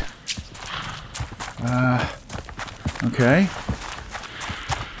hide. Okay.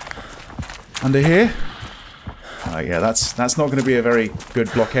 Under here? Yeah, that's not going to be a very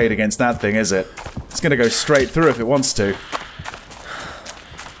good blockade against that thing, is it? It's going to go straight through if it wants to.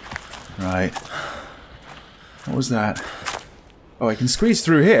 Right. What was that? Oh, I can squeeze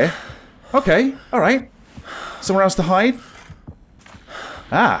through here. Okay, alright. Somewhere else to hide?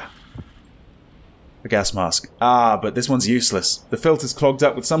 Ah. A gas mask. Ah, but this one's useless. The filter's clogged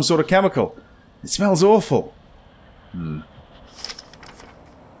up with some sort of chemical. It smells awful.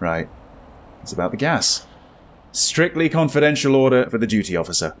 Right. It's about the gas. Strictly confidential order for the duty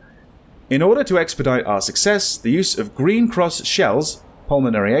officer. In order to expedite our success, the use of Green Cross shells,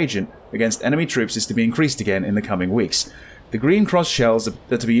 pulmonary agent, against enemy troops is to be increased again in the coming weeks. The Green Cross shells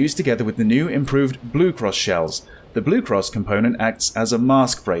are to be used together with the new improved Blue Cross shells. The Blue Cross component acts as a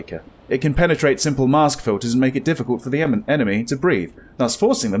mask breaker. It can penetrate simple mask filters and make it difficult for the enemy to breathe, thus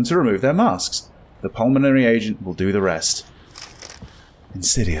forcing them to remove their masks. The pulmonary agent will do the rest.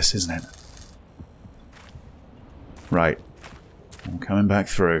 Insidious, isn't it? Right. I'm coming back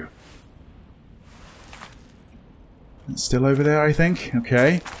through. It's still over there, I think.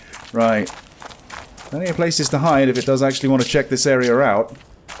 Okay. Right. Plenty of places to hide if it does actually want to check this area out.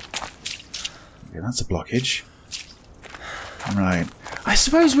 Okay, that's a blockage. Right. I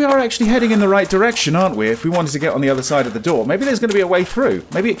suppose we are actually heading in the right direction, aren't we? If we wanted to get on the other side of the door. Maybe there's going to be a way through.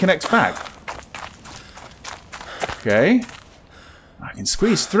 Maybe it connects back. Okay. I can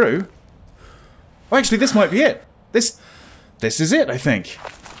squeeze through. Oh, actually, this might be it. This is it, I think.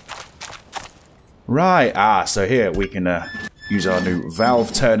 Right. Ah, so here we can use our new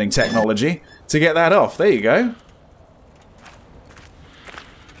valve turning technology to get that off. There you go.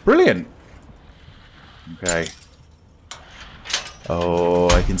 Brilliant. Okay. Oh,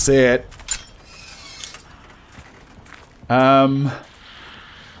 I can see it.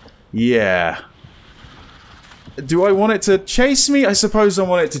 Yeah. Do I want it to chase me? I suppose I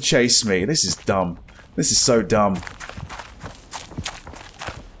want it to chase me. This is dumb. This is so dumb.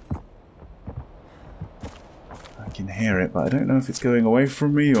 I can hear it, but I don't know if it's going away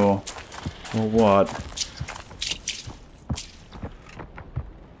from me or what.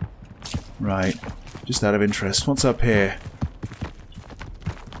 Right. Just out of interest. What's up here?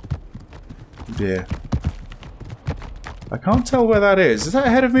 Oh dear. I can't tell where that is. Is that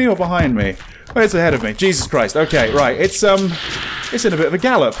ahead of me or behind me? Oh, it's ahead of me. Jesus Christ. Okay, right. It's in a bit of a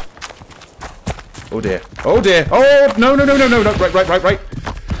gallop. Oh dear. Oh dear. Oh, no. Right.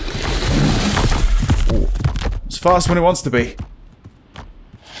 Ooh. It's fast when it wants to be.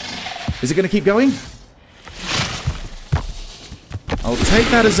 Is it going to keep going? I'll take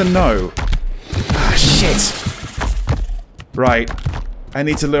that as a no. Ah, shit. Right. I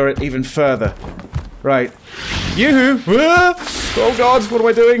need to lure it even further. Right. Yoo-hoo! Ah! Oh god, what am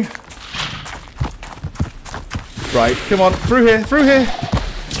I doing? Right, come on, through here!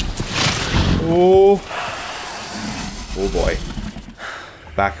 Oh. Oh boy.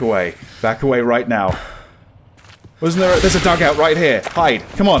 Back away right now. Wasn't there there's a dugout right here. Hide,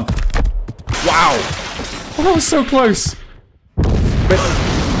 come on. Wow! Oh, that was so close! But...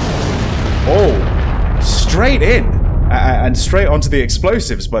 Oh! Straight in! And straight onto the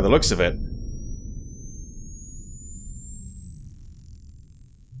explosives by the looks of it.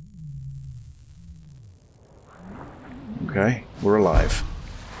 Okay, we're alive.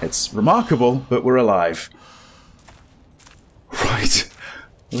 It's remarkable, but we're alive. Right.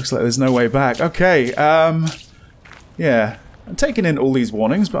 Looks like there's no way back. Okay, yeah. I'm taking in all these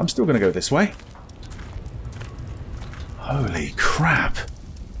warnings, but I'm still gonna go this way. Holy crap.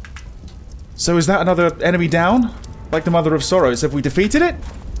 So is that another enemy down? Like the Mother of Sorrows, have we defeated it?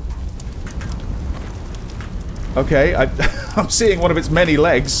 Okay, I'm seeing one of its many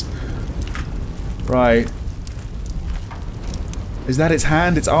legs. Right. Is that its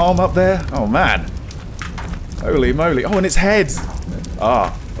hand, its arm up there? Oh man. Holy moly. Oh, and its head.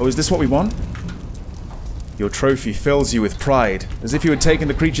 Ah. Oh, is this what we want? Your trophy fills you with pride, as if you had taken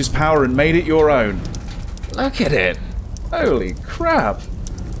the creature's power and made it your own. Look at it. Holy crap.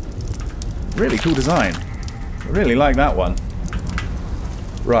 Really cool design. I really like that one.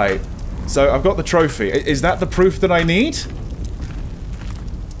 Right. So I've got the trophy. Is that the proof that I need?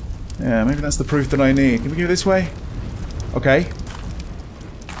 Yeah, maybe that's the proof that I need. Can we go this way? Okay.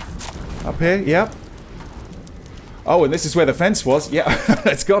 Up here? Yep. Oh, and this is where the fence was. Yeah,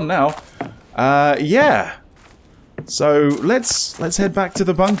 it's gone now. Yeah. So let's head back to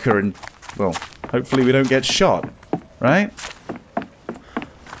the bunker and, well, hopefully we don't get shot, right?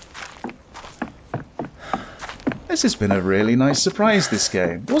 This has been a really nice surprise, this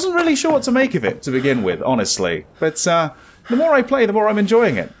game. Wasn't really sure what to make of it to begin with, honestly. But the more I play, the more I'm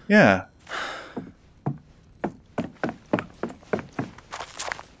enjoying it. Yeah.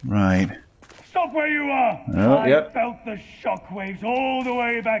 Right. Stop where you are! Oh, I felt the shockwaves all the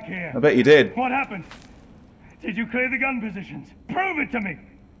way back here. I bet you did. What happened? Did you clear the gun positions? Prove it to me!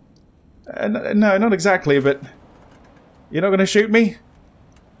 No, not exactly, but... You're not going to shoot me?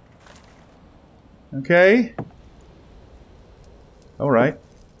 Okay. Alright.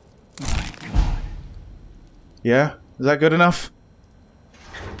 My God. Yeah? Is that good enough?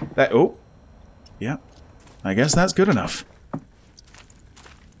 Oh. Yeah. I guess that's good enough.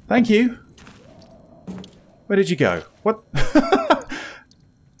 Thank you. Where did you go? What?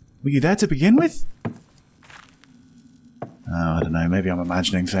 Were you there to begin with? Oh, I don't know. Maybe I'm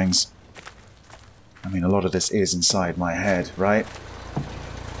imagining things. I mean, a lot of this is inside my head, right?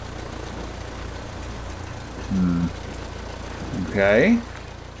 Okay.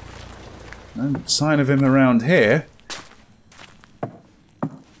 No sign of him around here.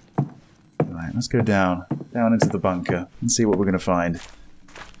 Right, let's go down. Down into the bunker and see what we're going to find.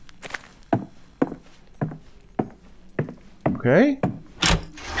 Okay.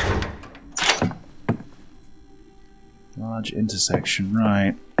 Large intersection,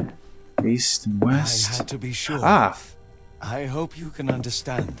 right. East and west. I had to be sure. Ah! I hope you can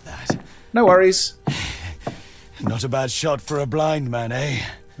understand that. No worries. Not a bad shot for a blind man, eh?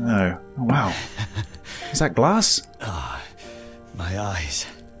 Oh. Oh, wow. Is that glass? Ah, my eyes.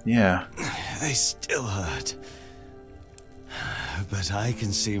 Yeah. They still hurt. But I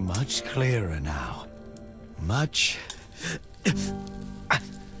can see much clearer now. Much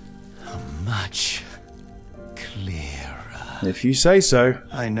clearer. If you say so.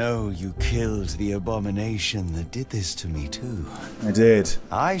 I know you killed the abomination that did this to me too. I did.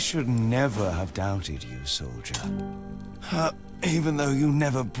 I should never have doubted you, soldier. Even though you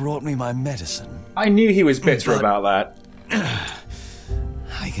never brought me my medicine. I knew he was bitter about that.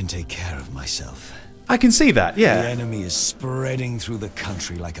 I can take care of myself. I can see that, yeah. The enemy is spreading through the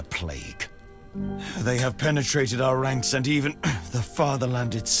country like a plague. They have penetrated our ranks and even the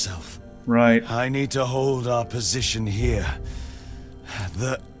fatherland itself. Right. I need to hold our position here.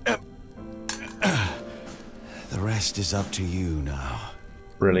 The rest is up to you now.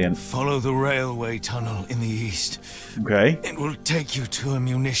 Brilliant. Follow the railway tunnel in the east. Okay. It will take you to a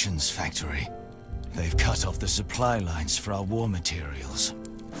munitions factory. They've cut off the supply lines for our war materials.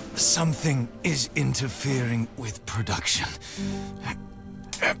 Something is interfering with production.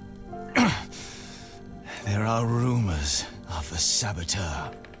 There are rumors of a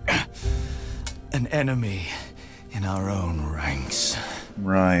saboteur. An enemy in our own ranks.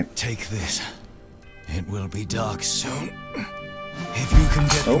 Right. Take this. It will be dark soon. If you can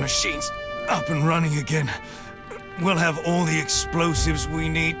get the machines up and running again, we'll have all the explosives we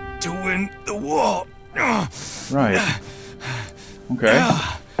need to win the war. Right. Okay.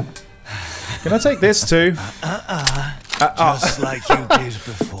 Can I take this too? Just like you did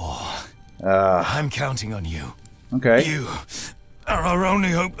before. I'm counting on you. Okay. You are our only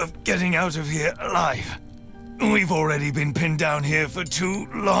hope of getting out of here alive. We've already been pinned down here for too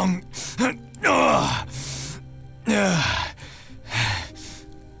long.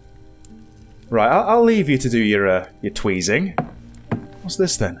 Right, I'll leave you to do your tweezing. What's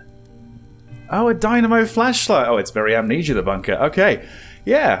this then? Oh, a dynamo flashlight. Oh, it's very Amnesia, the bunker. Okay.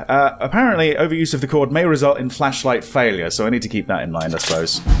 Yeah, apparently overuse of the cord may result in flashlight failure, so I need to keep that in mind, I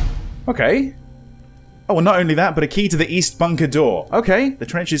suppose. Okay. Oh, well, not only that, but a key to the east bunker door. Okay, the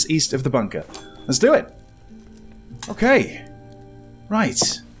trench is east of the bunker. Let's do it. Okay. Right.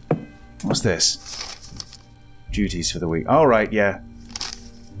 What's this? Duties for the week. All right, yeah.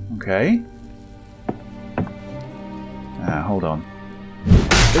 Okay. Hold on.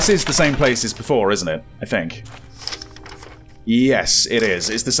 This is the same place as before, isn't it? I think. Yes, it is.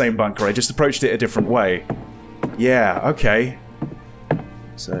 It's the same bunker. I just approached it a different way. Yeah, okay.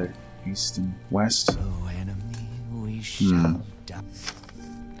 So, east and west.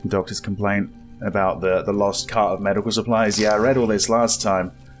 Doctor's complaint about the lost cart of medical supplies. Yeah, I read all this last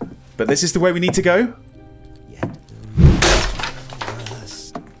time. But this is the way we need to go?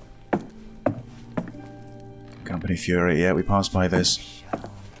 Company Fury, yeah, we passed by this.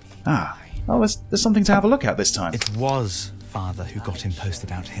 Ah, oh, there's something to have a look at this time. It was Father who got him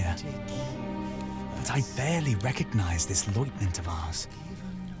posted out here. But I barely recognize this lieutenant of ours.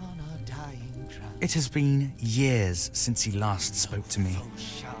 It has been years since he last spoke to me.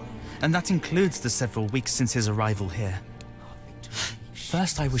 And that includes the several weeks since his arrival here.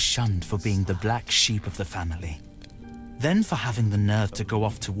 First I was shunned for being the black sheep of the family. Then for having the nerve to go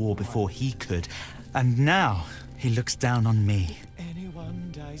off to war before he could. And now he looks down on me.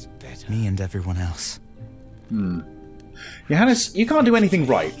 Me and everyone else. Johannes, you can't do anything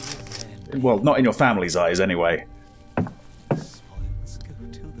right. Well, not in your family's eyes, anyway.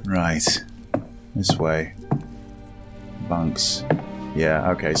 Right. This way. Bunks.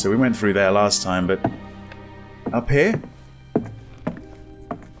 Yeah, okay, so we went through there last time, but... Up here?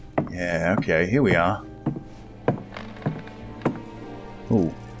 Yeah, okay, here we are.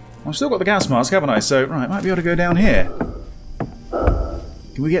 Ooh. I've still got the gas mask, haven't I? So, right, might be able to go down here.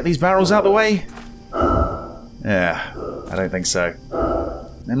 Can we get these barrels out the way? Yeah, I don't think so.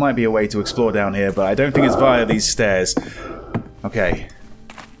 There might be a way to explore down here, but I don't think it's via these stairs. Okay.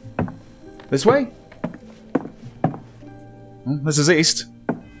 This way? This is east.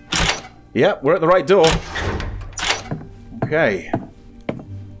 Yep, we're at the right door. Okay.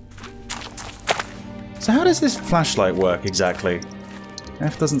 So how does this flashlight work exactly?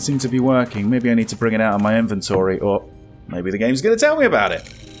 F doesn't seem to be working. Maybe I need to bring it out of my inventory, or maybe the game's going to tell me about it.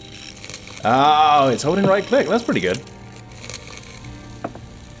 Oh, it's holding right click. That's pretty good.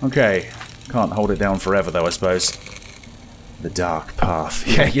 Okay. Can't hold it down forever, though, I suppose. The dark path.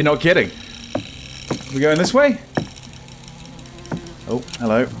 Yeah, you're not kidding. Are we going this way? Oh,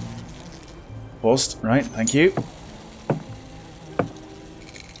 hello. Paused. Right, thank you.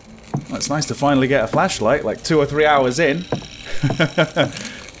 Well, it's nice to finally get a flashlight, like 2 or 3 hours in.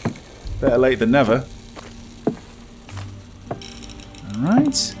 Better late than never.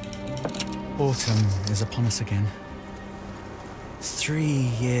 Alright. Autumn is upon us again. 3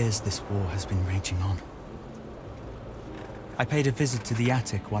 years this war has been raging on. I paid a visit to the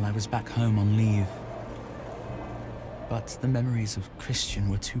attic while I was back home on leave. But the memories of Christian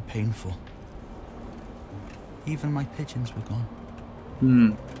were too painful. Even my pigeons were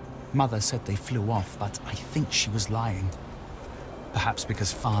gone. Mother said they flew off, but I think she was lying. Perhaps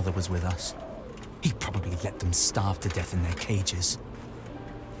because Father was with us. He probably let them starve to death in their cages.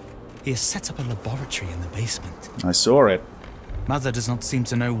 He has set up a laboratory in the basement. I saw it. Mother does not seem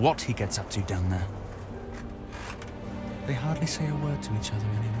to know what he gets up to down there. They hardly say a word to each other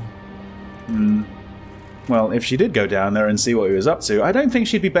anymore. Well, if she did go down there and see what he was up to, I don't think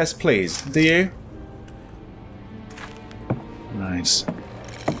she'd be best pleased, do you? Right.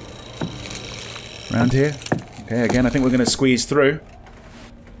 Around here? Okay, again, I think we're going to squeeze through.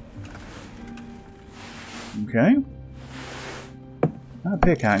 Okay. That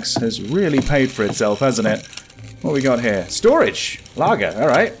pickaxe has really paid for itself, hasn't it? What we got here? Storage! Lager,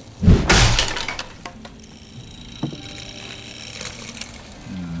 alright.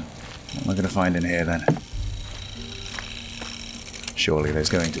 What am I going to find in here, then? Surely there's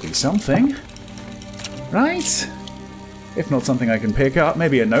going to be something. Right? If not something I can pick up,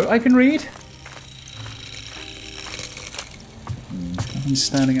 maybe a note I can read? Nothing's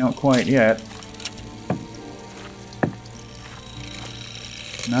standing out quite yet.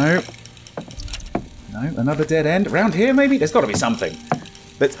 No. No, another dead end. Around here, maybe? There's got to be something.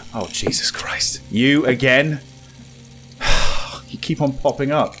 But oh, Jesus Christ. You again? You keep on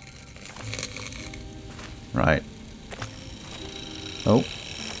popping up. Right. Oh.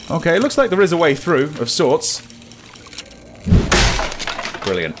 Okay, looks like there is a way through, of sorts.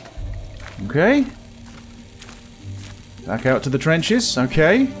 Brilliant. Okay. Back out to the trenches.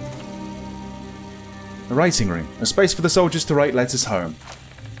 Okay. A writing room. A space for the soldiers to write letters home.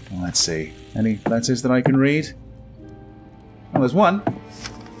 Well, let's see. Any letters that I can read? Oh, there's one.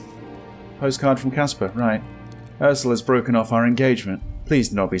 Postcard from Casper. Right. Ursula's broken off our engagement. Please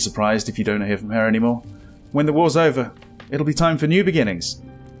do not be surprised if you don't hear from her anymore. When the war's over, it'll be time for new beginnings.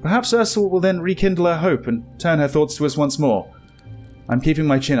 Perhaps Ursula will then rekindle her hope and turn her thoughts to us once more. I'm keeping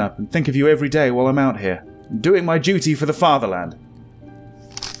my chin up and think of you every day while I'm out here, doing my duty for the fatherland.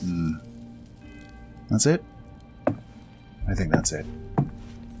 That's it? I think that's it.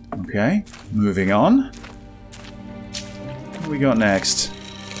 Okay, moving on. What do we got next?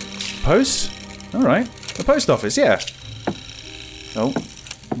 Post? Alright, the post office, yeah. Oh,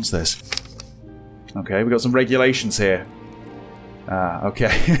 what's this? Okay, we got some regulations here. Ah,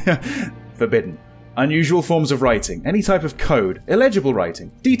 okay. Forbidden. Unusual forms of writing. Any type of code. Illegible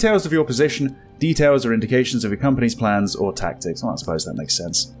writing. Details of your position. Details or indications of your company's plans or tactics. Well, I suppose that makes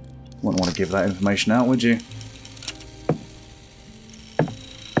sense. Wouldn't want to give that information out, would you?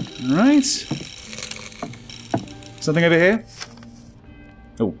 Alright. Something over here?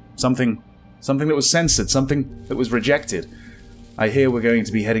 Oh, something that was censored. Something that was rejected. I hear we're going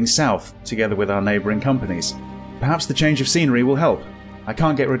to be heading south, together with our neighbouring companies. Perhaps the change of scenery will help. I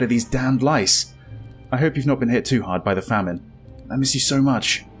can't get rid of these damned lice. I hope you've not been hit too hard by the famine. I miss you so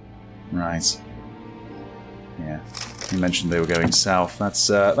much. Right. Yeah. You mentioned they were going south. That's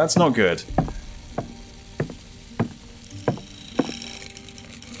not good.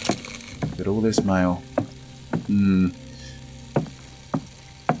 Look at all this mail.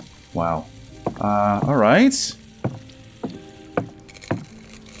 Wow. Alright.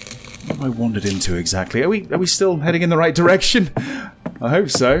 What have I wandered into exactly? Are we still heading in the right direction? I hope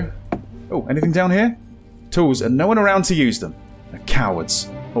so. Oh, anything down here? Tools, and no one around to use them. They're cowards.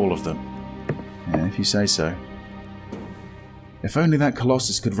 All of them. Yeah, if you say so. If only that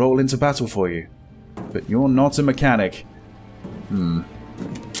Colossus could roll into battle for you. But you're not a mechanic.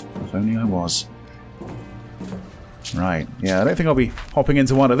 If only I was. Right. Yeah, I don't think I'll be hopping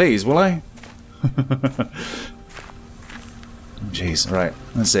into one of these, will I? Jeez. Right.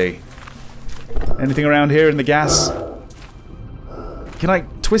 Let's see. Anything around here in the gas? Can I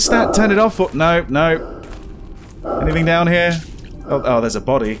twist that? Turn it off? Or no, no. Anything down here? Oh, there's a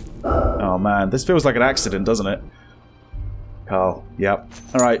body. Oh man, this feels like an accident, doesn't it? Carl. Yep.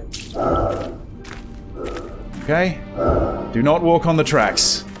 Alright. Okay. Do not walk on the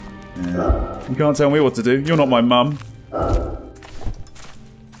tracks. Yeah. You can't tell me what to do. You're not my mum.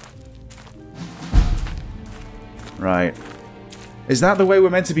 Right. Is that the way we're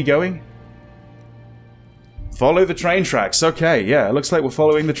meant to be going? Follow the train tracks. Okay, yeah, it looks like we're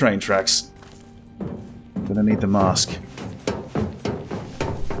following the train tracks. Gonna need the mask.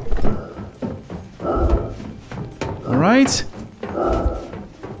 Alright.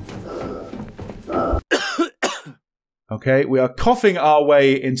 Okay, we are coughing our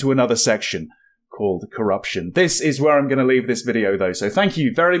way into another section called Corruption. This is where I'm going to leave this video, though, so thank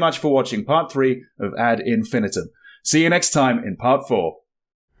you very much for watching Part 3 of Ad Infinitum. See you next time in Part 4.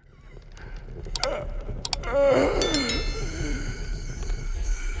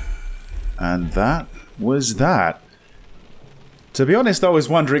 And that was that? To be honest, I was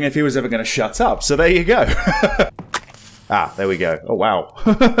wondering if he was ever going to shut up, so there you go. Ah, there we go. Oh, wow.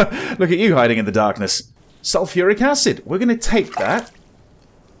 Look at you hiding in the darkness. Sulfuric acid. We're going to take that.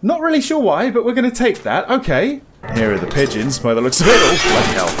 Not really sure why, but we're going to take that. Okay. Here are the pigeons, by the looks of it. Oh,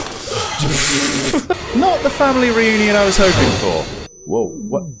 bloody hell. Not the family reunion I was hoping for. Whoa,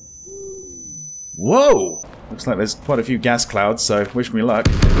 what? Whoa! Looks like there's quite a few gas clouds, so wish me luck.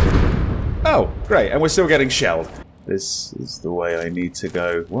 Oh, great, and we're still getting shelled. This is the way I need to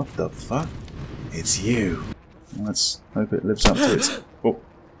go. What the fuck? It's you. Let's hope it lives up to its... Oh.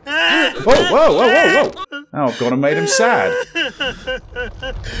 Whoa, whoa, whoa, whoa, whoa! Oh, I've gone and made him sad. Oh,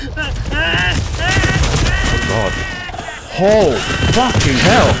 God. Oh, fucking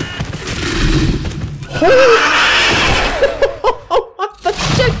hell! What the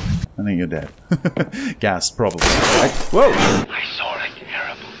shit? I think you're dead. Gassed, probably. Right? Whoa! I saw a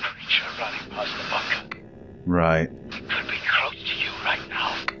terrible creature running past the bunker. Right. It could be close to you right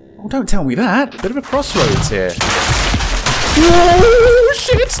now. Oh, don't tell me that. Bit of a crossroads here. Whoa,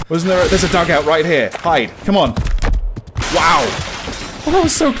 shit! Wasn't there? There's a dugout right here. Hide. Come on. Wow. Oh, that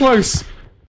was so close.